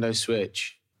 Nintendo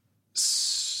Switch.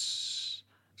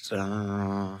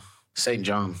 St.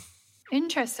 John.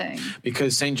 Interesting.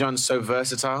 Because St. John's so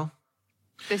versatile.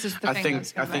 This is the thing.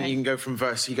 I think you can go from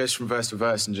verse. He goes from verse to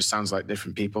verse and just sounds like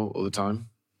different people all the time,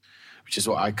 which is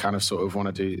what I kind of sort of want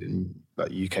to do in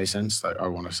like UK sense. Like I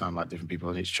want to sound like different people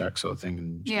on each track, sort of thing,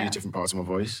 and use different parts of my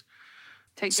voice.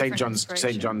 St. John's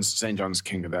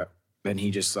king of that. Then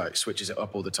he just like switches it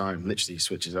up all the time. Literally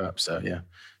switches it up. So yeah,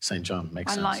 St. John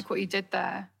makes sense. I like what you did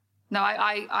there. No,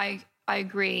 I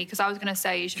agree, because I was going to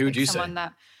say you should pick someone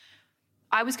that...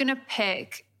 I was going to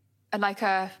pick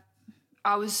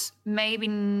I was maybe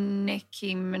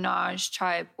Nicki Minaj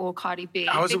type or Cardi B.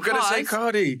 I was going to say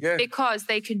Cardi, yeah. Because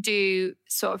they could do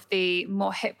sort of the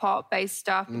more hip-hop based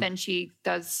stuff, but then she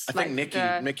does I think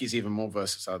Nicki's even more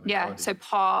versatile than Cardi. So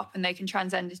pop, and they can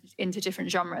transcend into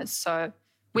different genres. So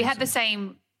we had the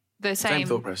same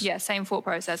thought process. Yeah, same thought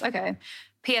process. Okay.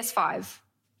 PS5,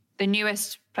 the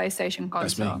newest PlayStation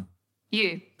console. That's me.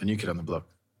 You. The new kid on the block.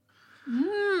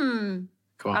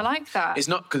 Come on. I like that. It's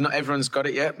not, because not everyone's got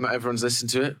it yet. Not everyone's listened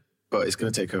to it, but it's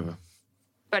going to take over.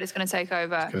 It's going to take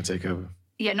over.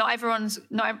 Yeah, not everyone's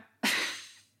got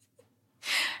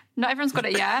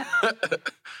it yet.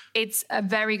 It's a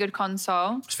very good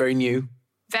console. It's very new.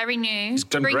 Very new. It's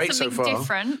done great so far.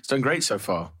 Different. It's done great so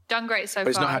far. But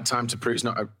it's not had time to prove. It's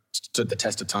not stood the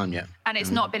test of time yet. And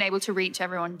it's not been able to reach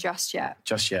everyone just yet.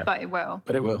 But it will.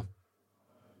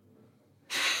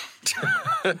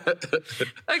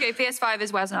 Okay, PS5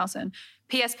 is Wes Nelson.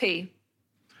 PSP,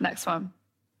 next one.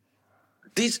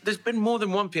 There's been more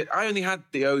than one PS. I only had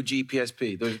the OG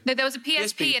PSP. There was a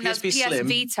PSP and there was PS Slim.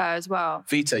 Vita as well.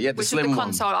 Vita, yeah, the slim one. Which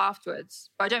was the console afterwards.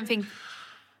 But I don't think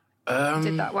it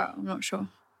did that well. I'm not sure.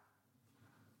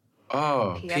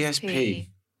 Oh, PSP.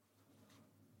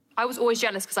 I was always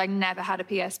jealous because I never had a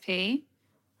PSP.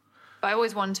 But I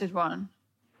always wanted one.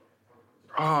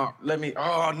 Oh,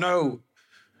 no.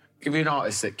 Give me an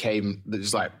artist that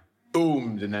just like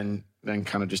boomed and then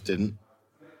kind of just didn't.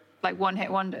 Like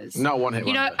one-hit wonders? Not one-hit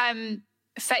wonder. You know,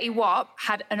 Fetty Wap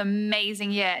had an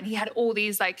amazing year and he had all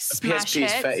these like smash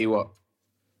PSP's hits. Fetty Wap.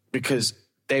 Because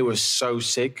they were so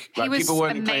sick. He was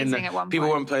amazing at one point. People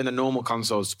weren't playing the normal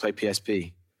consoles to play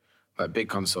PSP. Like big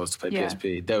consoles to play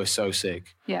PSP. They were so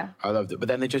sick. Yeah. I loved it. But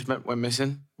then they just went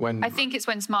missing. I think it's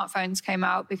when smartphones came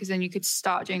out because then you could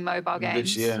start doing mobile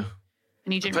games. Yeah.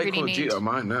 And you didn't I play really Call need... of Duty on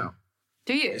mine now.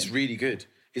 Do you? It's really good.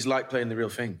 It's like playing the real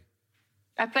thing.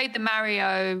 I played the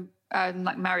Mario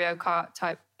Kart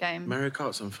type game. Mario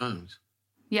Kart's on phones?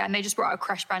 Yeah, and they just brought out a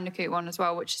Crash Bandicoot one as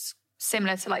well, which is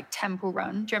similar to like Temple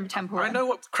Run. Do you remember Temple Run? I know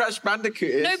what Crash Bandicoot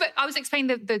is. No, but I was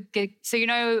explaining the gig. So you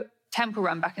know Temple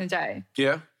Run back in the day?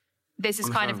 Yeah. This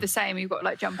is kind of the same. You've got to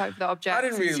like jump over the objects. I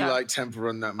didn't really like Temple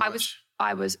Run that much.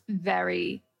 I was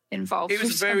very involved. It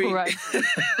was very... Temple Run.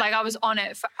 Like I was on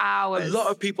it for hours. A lot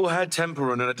of people had Temple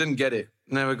Run and I didn't get it.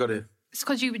 Never got it. It's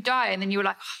because you would die and then you were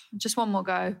like, oh, just one more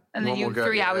go. And then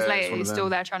 3 hours later, you're still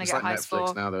there trying to get high score. It's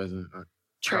like Netflix now though, isn't it? Like,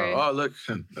 True. Oh, look,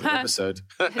 another episode.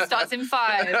 It starts in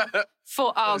 5.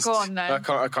 4. Oh, go on then. I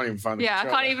can't even find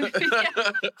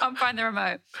the can't find the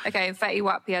remote. Okay, Fetty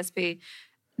Wap PSP.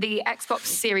 The Xbox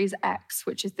Series X,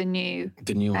 which is the new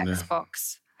one,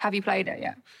 Xbox. Have you played it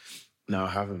yet? No, I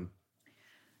haven't.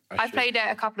 I've played it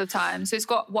a couple of times. So it's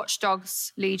got Watch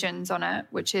Dogs Legions on it,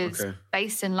 which is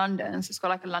based in London. So it's got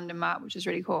like a London map, which is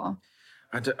really cool.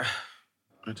 I don't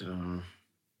know.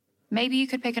 Maybe you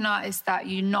could pick an artist that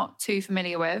you're not too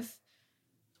familiar with,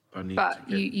 but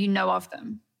you know of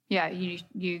them. Yeah,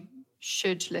 you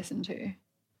should listen to.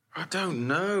 I don't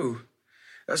know.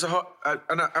 That's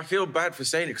I feel bad for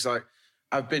saying it because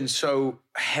I've been so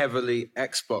heavily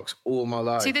Xbox all my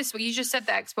life. See this? You just said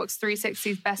the Xbox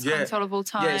 360's best console of all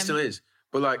time. Yeah, it still is.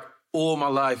 But like all my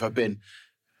life, I've been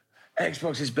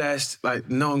Xbox is best. Like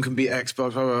no one can beat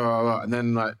Xbox. Blah, blah, blah, blah. And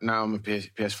then like now I'm a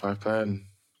PS5 player. And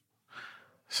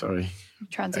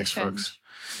transition. Xbox.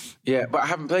 Yeah, but I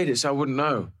haven't played it, so I wouldn't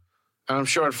know. And I'm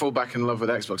sure I'd fall back in love with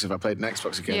Xbox if I played an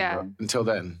Xbox again. Yeah. But until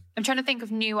then, I'm trying to think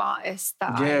of new artists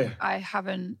that I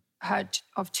haven't heard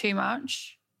of too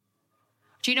much.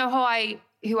 Do you know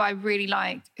who I really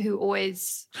like? Who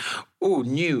always... Oh,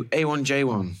 new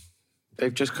A1J1.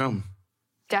 They've just come.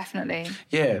 Definitely.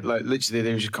 Yeah, like literally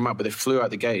they've just come out, but they flew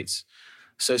out the gates.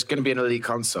 So it's going to be an elite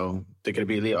console. They're going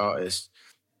to be elite artists.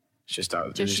 It's just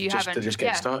out. They're just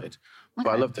getting started. Okay.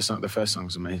 But I love the song. The first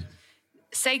song's amazing.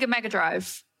 Sega Mega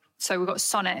Drive. So we've got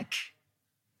Sonic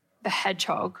the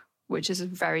Hedgehog, which is a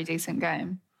very decent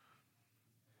game.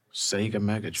 Sega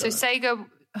Mega Drive. So Sega...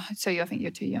 So I think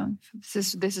you're too young.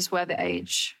 This is where the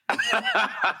age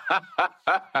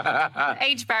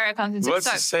age barrier comes into. What's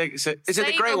Sega? Is it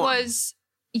the grey one?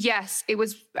 Yes, it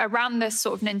was around this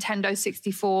sort of Nintendo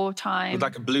 64 time. With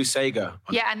like a blue Sega.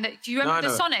 Yeah, and do you remember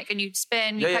the Sonic? And you'd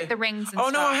spin, you collect the rings and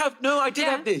stuff. I did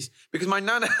have this. Because my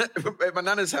nana, at my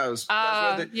nana's house.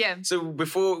 Yeah. So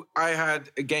before I had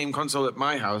a game console at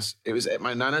my house, it was at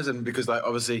my nana's. And because like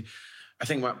obviously, I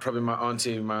think probably my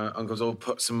auntie and my uncles all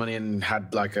put some money in and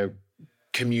had like a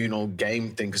communal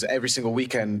game thing. Because every single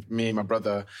weekend, me and my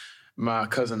brother, my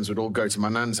cousins would all go to my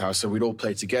nan's house. So we'd all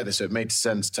play together. So it made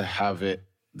sense to have it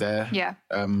there. Yeah.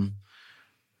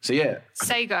 So yeah.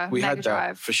 Sega, we Mega had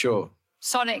Drive. that for sure.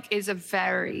 Sonic is a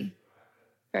very,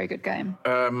 very good game.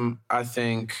 I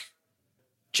think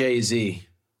Jay-Z.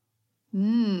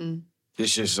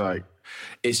 It's just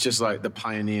like the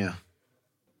pioneer.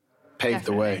 Paved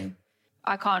the way.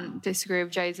 I can't disagree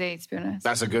with Jay-Z, to be honest.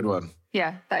 That's a good one.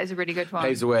 Yeah, that is a really good one.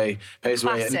 Paves the way.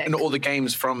 And all the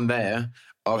games from there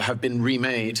have been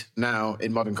remade now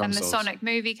in modern consoles. And the Sonic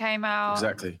movie came out.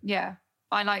 Exactly. Yeah,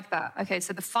 I like that. Okay,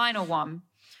 so the final one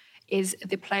is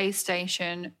the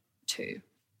PlayStation 2.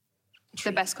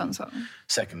 The best console.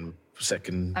 Second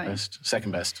best.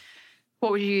 Second best. Who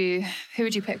would you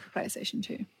pick for PlayStation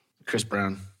 2? Chris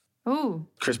Brown. Ooh.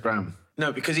 Chris Brown.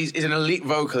 No, because he's an elite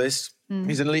vocalist.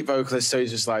 He's an elite vocalist, so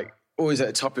he's just like always at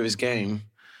the top of his game.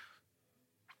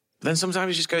 But then sometimes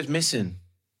he just goes missing.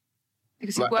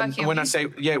 Because he's working. And when I say,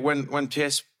 when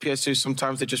PS2,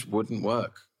 sometimes they just wouldn't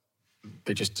work.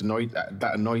 They just annoyed,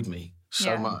 that annoyed me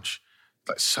so much.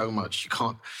 Like so much. You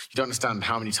don't understand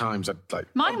how many times I like.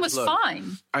 Mine was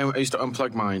fine. I used to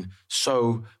unplug mine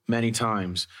so many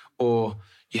times. Or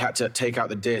you had to take out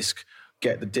the disc,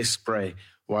 get the disc spray,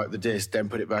 wipe the disc, then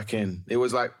put it back in. It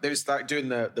was like doing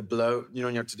the blow, you know,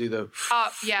 when you have to do the on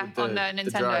the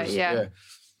Nintendo, drives, yeah.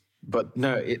 But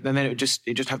no, and then it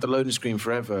just had the loading screen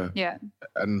forever. Yeah.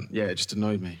 And it just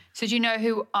annoyed me. So do you know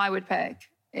who I would pick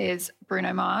is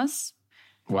Bruno Mars?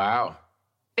 Wow.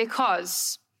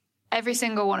 Because every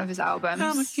single one of his albums.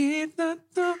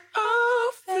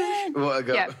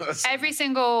 Every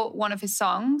single one of his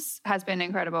songs has been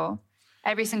incredible.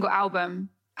 Every single album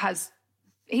has.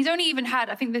 He's only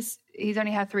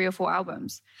had 3 or 4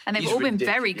 albums, and they've all been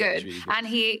very good. Really good. And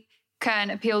he can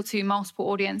appeal to multiple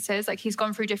audiences. Like he's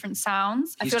gone through different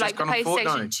sounds. I feel like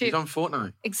PlayStation 2. He's on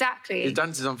Fortnite. Exactly. His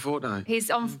dance is on Fortnite.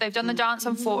 They've done the dance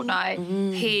on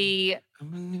Fortnite. He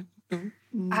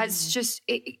has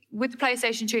with the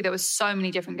PlayStation 2, there was so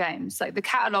many different games. Like the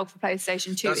catalogue for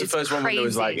PlayStation 2 That's the first one where it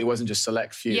was like, it wasn't just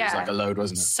select few, it was like a load,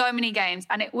 wasn't it? So many games.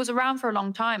 And it was around for a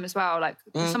long time as well. Like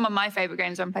some of my favourite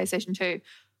games are on PlayStation 2.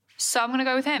 So I'm going to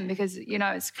go with him because, you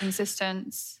know, it's consistent.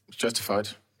 It's justified.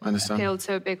 I understand. Appeal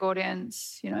to a big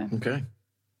audience, you know. Okay.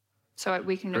 So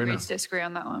we can agree to disagree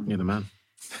on that one. You're the man.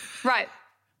 Right.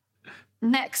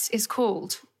 Next is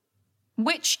called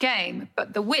Which Game,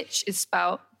 but the which is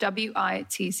spelled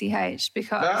WITCH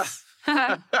because...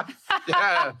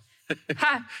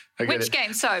 Which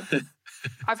game? So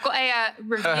I've got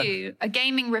a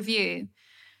gaming review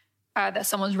that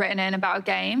someone's written in about a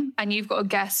game, and you've got to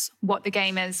guess what the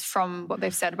game is from what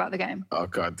they've said about the game. Oh,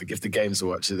 God, if the games are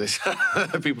watching this,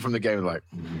 people from the game are like...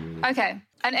 Okay.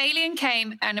 An alien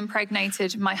came and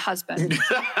impregnated my husband.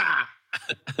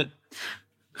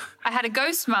 I had a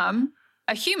ghost mum,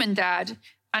 a human dad,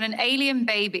 and an alien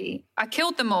baby. I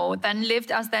killed them all, then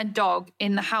lived as their dog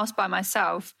in the house by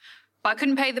myself. But I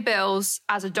couldn't pay the bills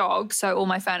as a dog, so all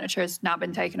my furniture has now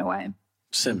been taken away.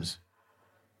 Sims.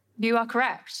 You are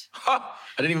correct. I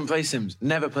didn't even play Sims.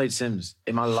 Never played Sims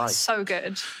in my life. So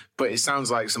good. But it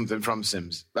sounds like something from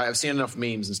Sims. Like I've seen enough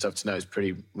memes and stuff to know it's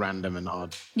pretty random and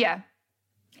odd. Yeah.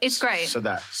 It's great. So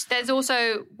that's... There's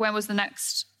also, when was the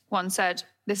next one said,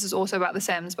 this is also about The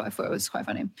Sims, but I thought it was quite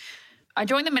funny. I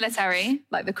joined the military,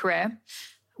 like the career,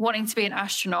 wanting to be an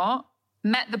astronaut,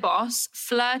 met the boss,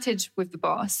 flirted with the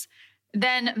boss,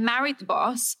 then married the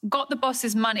boss, got the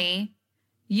boss's money,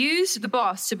 used the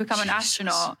boss to become an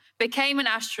astronaut, became an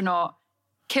astronaut,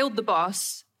 killed the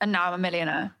boss, and now I'm a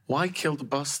millionaire. Why kill the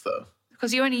boss, though?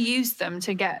 Because you only used them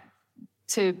to get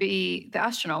to be the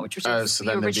astronaut, which was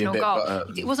the original goal.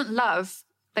 It wasn't love.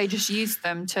 They just used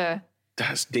them to...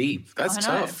 That's deep. That's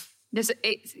tough. It's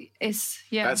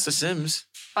That's The Sims.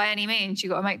 By any means, you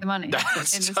got to make the money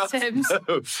That's in tough, The Sims.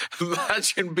 No.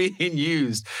 Imagine being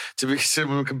used to be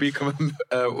someone who can become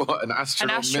an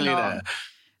astronaut millionaire.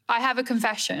 I have a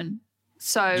confession.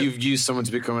 So you've used someone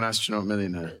to become an astronaut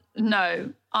millionaire?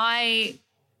 No, I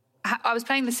was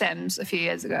playing The Sims a few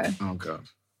years ago. Oh God.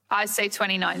 I'd say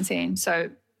 2019. So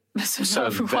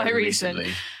quite recent.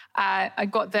 I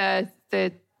got the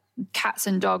cats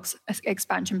and dogs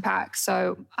expansion pack.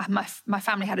 So my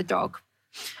family had a dog.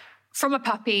 From a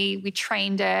puppy, we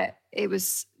trained it. It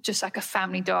was just like a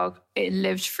family dog. It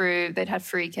lived through, they'd had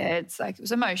 3 kids. Like, it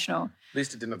was emotional. At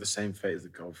least it didn't have the same fate as the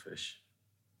goldfish.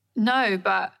 No,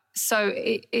 but so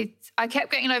I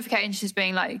kept getting notifications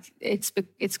being like,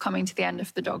 it's coming to the end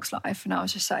of the dog's life. And I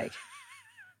was just like,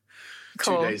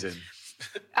 cool. 2 days in.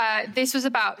 This was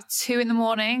about 2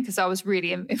 a.m, because I was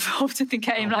really involved in the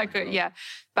game.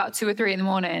 About 2 or 3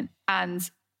 a.m,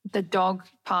 and the dog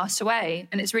passed away.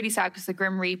 And it's really sad because the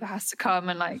Grim Reaper has to come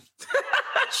and like,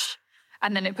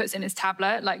 and then it puts in his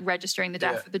tablet, like registering the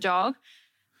death of the dog.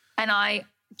 And I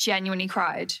genuinely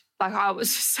cried. Like I was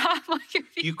sad.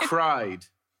 You cried?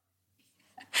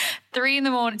 3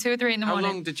 a.m, 2 or 3 a.m. How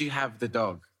long did you have the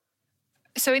dog?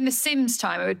 So in the Sims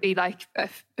time, it would be like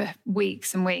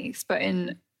weeks and weeks, but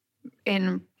in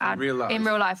real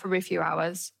life, probably a few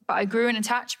hours. But I grew an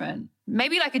attachment,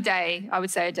 maybe like a day. I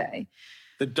would say a day.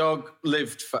 The dog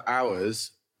lived for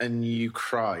hours, and you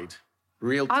cried.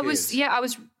 Real tears.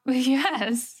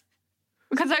 Yes,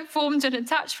 because I formed an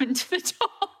attachment to the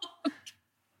dog.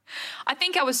 I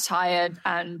think I was tired,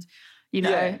 and you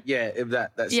know,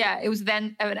 it was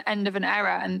then an end of an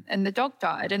era, and the dog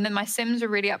died, and then my Sims were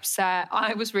really upset.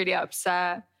 I was really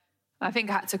upset. I think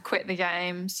I had to quit the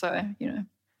game. So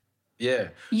Yeah.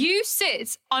 You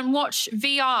sit and watch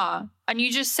VR, and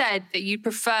you just said that you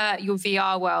prefer your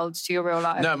VR world to your real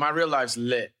life. No, my real life's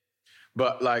lit.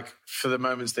 But like for the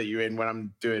moments that you're in, when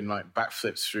I'm doing like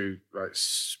backflips through like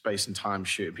space and time,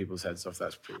 shooting people's heads off,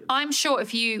 that's pretty lit. I'm sure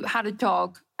if you had a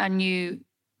dog and you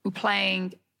were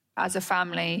playing as a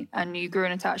family and you grew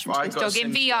an attachment to this dog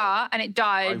in VR and it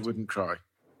died, I wouldn't cry.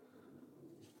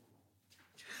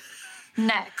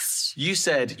 Next. You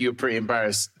said you were pretty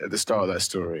embarrassed at the start of that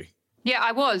story. Yeah,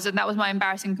 I was, and that was my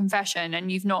embarrassing confession,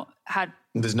 and you've not had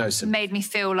There's no made me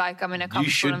feel like I'm in a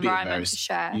comfortable environment to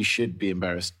share. You should be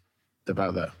embarrassed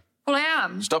about that. Well, I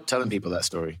am. Stop telling people that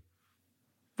story.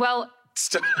 Well,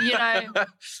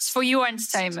 it's for your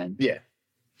entertainment. Yeah.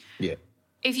 Yeah.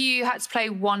 If you had to play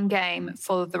one game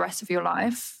for the rest of your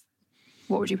life,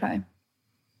 what would you play?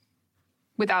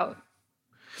 Without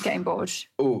getting bored.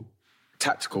 Oh,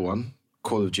 tactical one,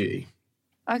 Call of Duty.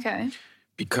 Okay.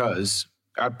 Because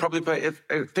I'd probably play,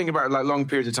 think about it, like long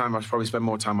periods of time, I'd probably spend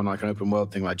more time on like an open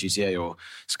world thing like GTA or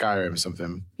Skyrim or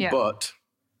something. Yeah. But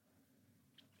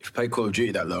if you play Call of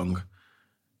Duty that long,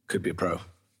 could be a pro.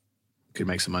 Could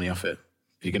make some money off it.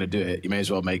 If you're going to do it, you may as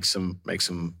well make some big dough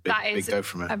from it. That is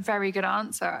a very good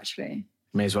answer, actually.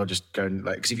 You may as well just go and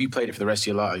because if you played it for the rest of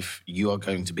your life, you are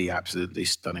going to be absolutely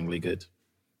stunningly good.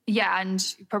 Yeah, and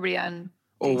probably earn.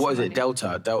 Or what is it?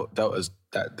 money. Delta's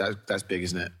that's big,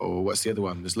 isn't it? Or what's the other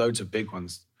one? There's loads of big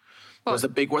ones. What's the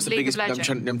League biggest? of I'm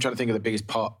trying to think of the biggest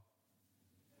pot.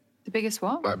 The biggest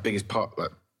what? Like biggest pot, like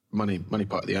money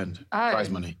pot at the end. Oh. Prize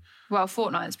money. Well,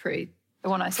 Fortnite's the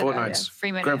one I said earlier.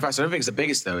 3 million. Grand Fast. I don't think it's the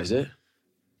biggest though, is it?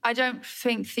 I don't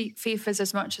think FIFA's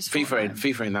as much as Fortnite.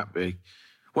 FIFA ain't that big.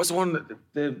 What's the one that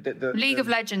the League of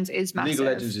Legends is massive. League of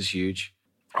Legends is huge.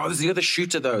 Oh, there's the other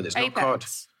shooter though. That's not COD.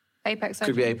 Apex.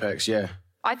 Could be Apex, yeah.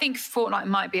 I think Fortnite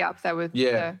might be up there with.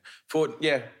 Yeah. What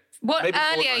maybe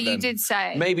earlier Fortnite, you did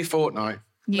say. Maybe Fortnite.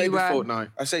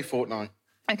 Fortnite. I say Fortnite.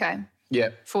 Okay. Yeah.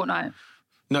 Fortnite.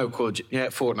 No, Call of Duty. Yeah,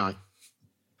 Fortnite.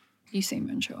 You seem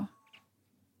unsure.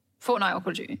 Fortnite or Call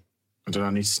of Duty? I don't know,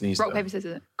 I need to sneeze. Rock, paper,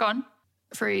 scissors. Go on.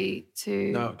 3,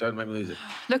 2... No, don't make me lose it.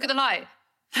 Look at the light.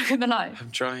 Look at the light.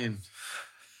 I'm trying.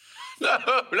 No.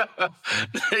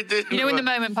 You know when the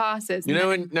moment passes?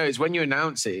 It's when you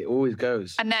announce it, it always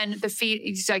goes. And then the feed,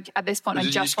 it's like, at this point, I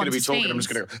just want to sneeze. Talking, I'm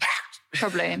just going to go...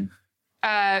 Probably.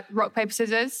 Rock, paper,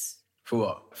 scissors? For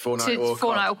what? Fortnite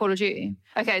or Call of Duty.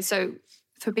 Okay, so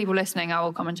for people listening, I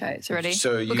will commentate. So ready?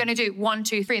 We're going to do 1,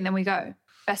 2, 3, and then we go.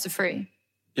 Best of 3.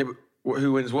 Yeah, but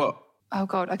who wins what? Oh,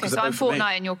 God. Okay, so I'm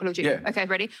Fortnite and you're Call of Duty. Yeah. Okay,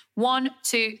 ready? 1,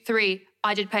 2, 3.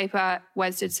 I did paper,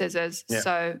 Wes did scissors. Yeah.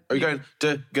 So... Are you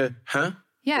going, huh?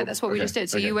 Yeah, that's what we just did.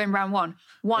 So you win round 1.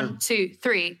 1, 2,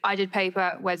 3. I did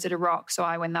paper, Wes did a rock, so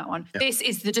I win that one. Yeah. This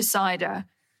is the decider.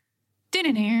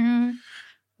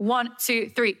 1, 2,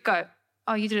 3, go.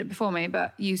 Oh, you did it before me,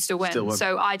 but you still win.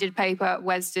 So I did paper,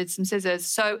 Wes did some scissors.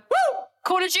 So, woo!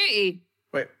 Call of Duty.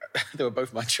 Wait, they were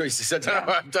both my choices. I don't know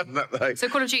how I've done that though. So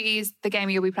Call of Duty is the game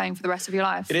you'll be playing for the rest of your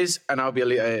life. It is, and I'll be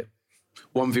elite at it.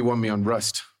 1v1 me on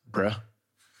Rust, bruh.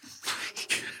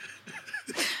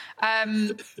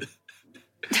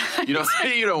 You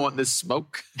don't want this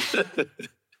smoke.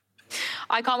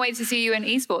 I can't wait to see you in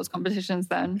esports competitions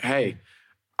then. Hey,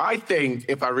 I think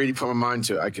if I really put my mind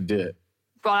to it, I could do it.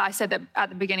 Well, I said that at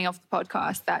the beginning of the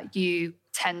podcast that you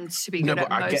tend to be good at most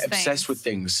things. No, but I get obsessed with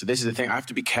things. So this is the thing. I have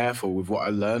to be careful with what I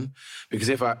learn because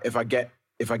if I get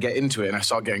into it and I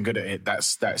start getting good at it,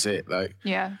 that's it. Like,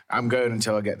 yeah, I'm going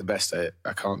until I get the best at it.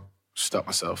 I can't stop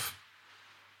myself.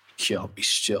 I'll be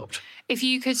stilled. If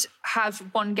you could have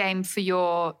one game for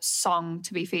your song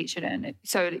to be featured in,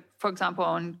 so for example,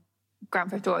 on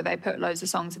Grand Theft Auto, they put loads of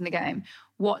songs in the game.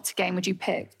 What game would you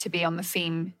pick to be on the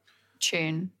theme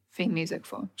music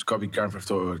for? It's got to be Grand Theft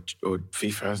Auto or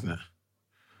FIFA, hasn't it?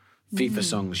 FIFA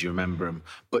songs, you remember them.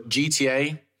 But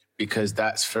GTA, because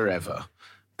that's forever.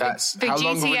 That's the how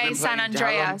long GTA have we been San playing,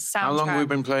 Andreas soundtrack. How long have we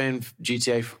been playing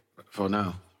GTA for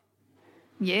now?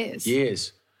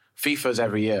 Years. FIFA's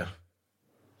every year.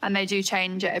 And they do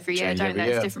change it every year, don't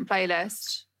they? It's different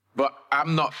playlists. But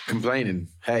I'm not complaining.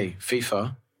 Hey,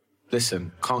 FIFA,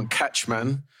 listen, can't catch,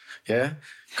 man. Yeah?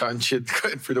 Cutting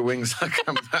through the wings like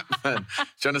I'm Batman. Do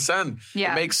you understand?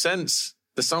 Yeah. It makes sense.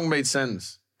 The song made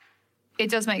sense. It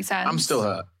does make sense. I'm still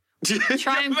hurt.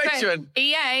 Try and put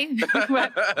EA.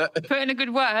 Put in a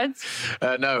good word.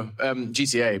 No,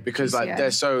 GTA, because like they're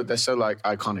so like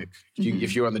iconic.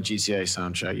 If you're on the GTA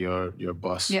soundtrack, you're a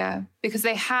boss. Yeah, because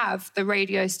they have the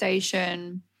radio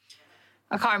station.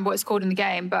 I can't remember what it's called in the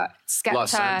game, but Skepta.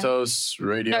 Los Santos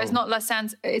Radio. No, it's not Los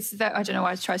Santos. It's I don't know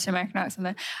why I tried to American accent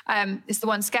there. It's the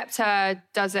one Skepta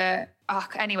does it.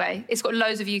 Anyway, it's got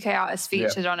loads of UK artists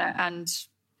featured on it, and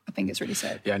I think it's really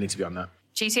sick. Yeah, I need to be on that.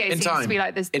 GTA seems to be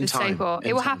like the staple.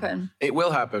 It will happen. It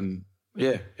will happen.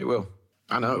 Yeah, it will.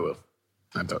 I know it will.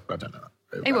 I don't know.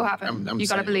 It will happen. You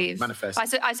got to believe. Manifest.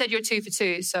 I said you're 2 for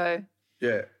 2, so.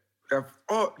 Yeah. You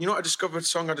know what I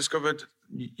discovered?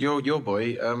 Your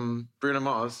boy, Bruno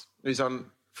Mars, who's on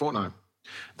Fortnite.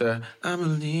 They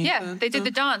did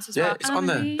the dance as well. Yeah, it's on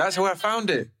there. That's how I found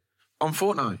it. On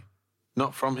Fortnite.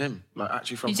 Not from him. Like,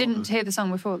 actually from You didn't hear the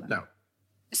song before, though? No.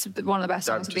 It's one of the best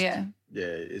songs of the year. Yeah,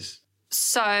 it is.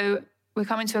 So, we're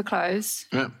coming to a close.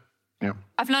 Yeah.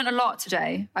 I've learned a lot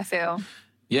today, I feel.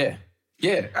 Yeah.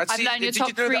 I've learned your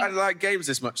top 3. Did you know that I like games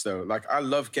this much, though? Like, I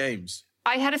love games.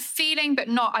 I had a feeling, but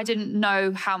I didn't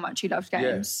know how much you loved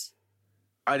games.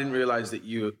 Yeah. I didn't realise that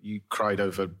you cried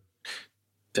over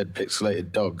dead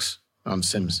pixelated dogs on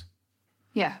Sims.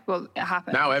 Yeah, well, it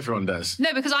happened. Now everyone does.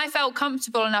 No, because I felt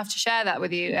comfortable enough to share that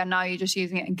with you, and now you're just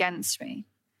using it against me.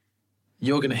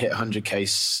 You're going to hit 100k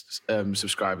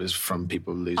subscribers from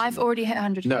people losing. I've already hit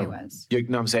 100k, Wes.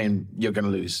 No, I'm saying you're going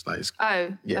to lose. Like,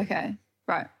 okay.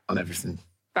 Right. On everything.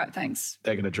 Right, thanks.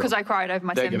 They're going to drop. Because I cried over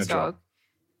my Sims dog.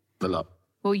 A lot.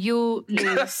 Well, you'll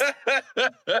lose.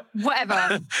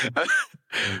 Whatever.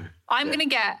 I'm going to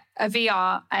get a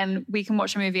VR and we can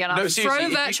watch a movie and I'll throw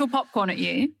virtual popcorn at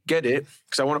you. Get it,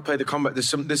 because I want to play the combat.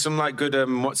 There's some like good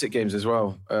what's it games as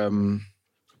well.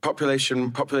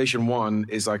 Population 1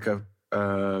 is like a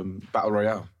battle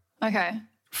royale. Okay.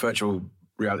 Virtual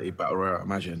reality battle royale.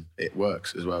 Imagine it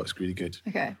works as well. It's really good.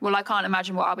 Okay. Well, I can't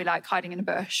imagine what I'll be like hiding in a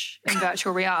bush in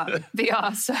virtual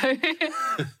VR. So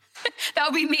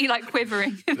that'll be me like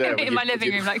quivering in my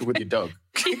living room, like with your dog,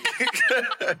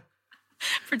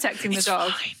 protecting the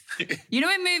dog. You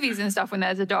know, in movies and stuff, when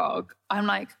there's a dog, I'm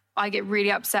like, I get really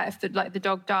upset if the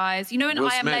dog dies. You know, in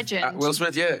I Am Legend. Will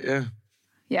Smith,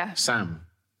 yeah. Sam.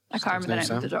 I can't remember the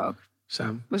name of the dog.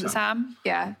 Sam. Was it Sam?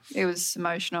 Yeah, it was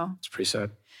emotional. It's pretty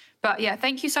sad. But yeah,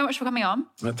 thank you so much for coming on.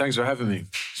 Well, thanks for having me.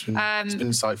 It's been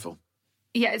insightful.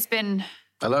 Yeah, it's been...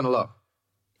 I learned a lot.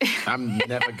 I'm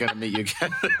never going to meet you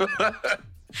again.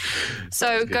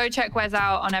 So go check Wes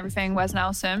out on everything, Wes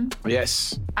Nelson.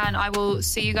 Yes. And I will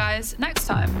see you guys next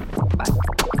time. Bye.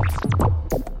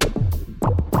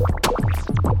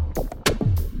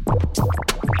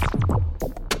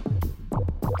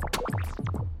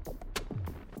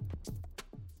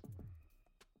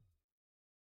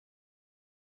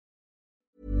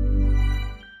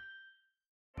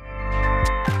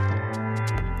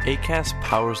 Acast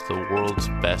powers the world's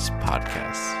best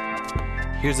podcasts.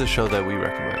 Here's a show that we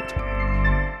recommend.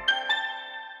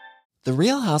 The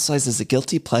Real Housewives is a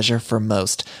guilty pleasure for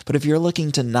most, but if you're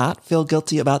looking to not feel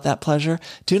guilty about that pleasure,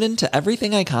 tune in to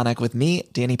Everything Iconic with me,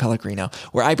 Danny Pellegrino,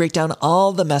 where I break down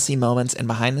all the messy moments and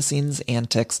behind-the-scenes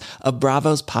antics of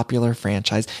Bravo's popular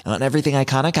franchise. And on Everything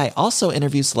Iconic, I also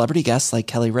interview celebrity guests like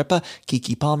Kelly Ripa,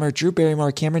 Keke Palmer, Drew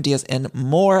Barrymore, Cameron Diaz, and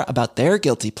more about their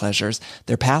guilty pleasures,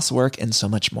 their past work, and so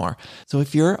much more. So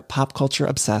if you're pop culture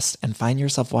obsessed and find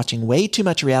yourself watching way too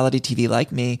much reality TV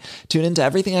like me, tune in to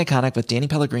Everything Iconic with Danny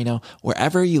Pellegrino,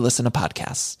 wherever you listen to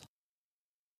podcasts.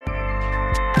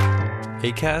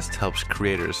 Acast helps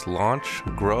creators launch,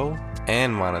 grow,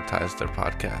 and monetize their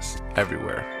podcasts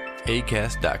everywhere.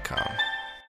 Acast.com.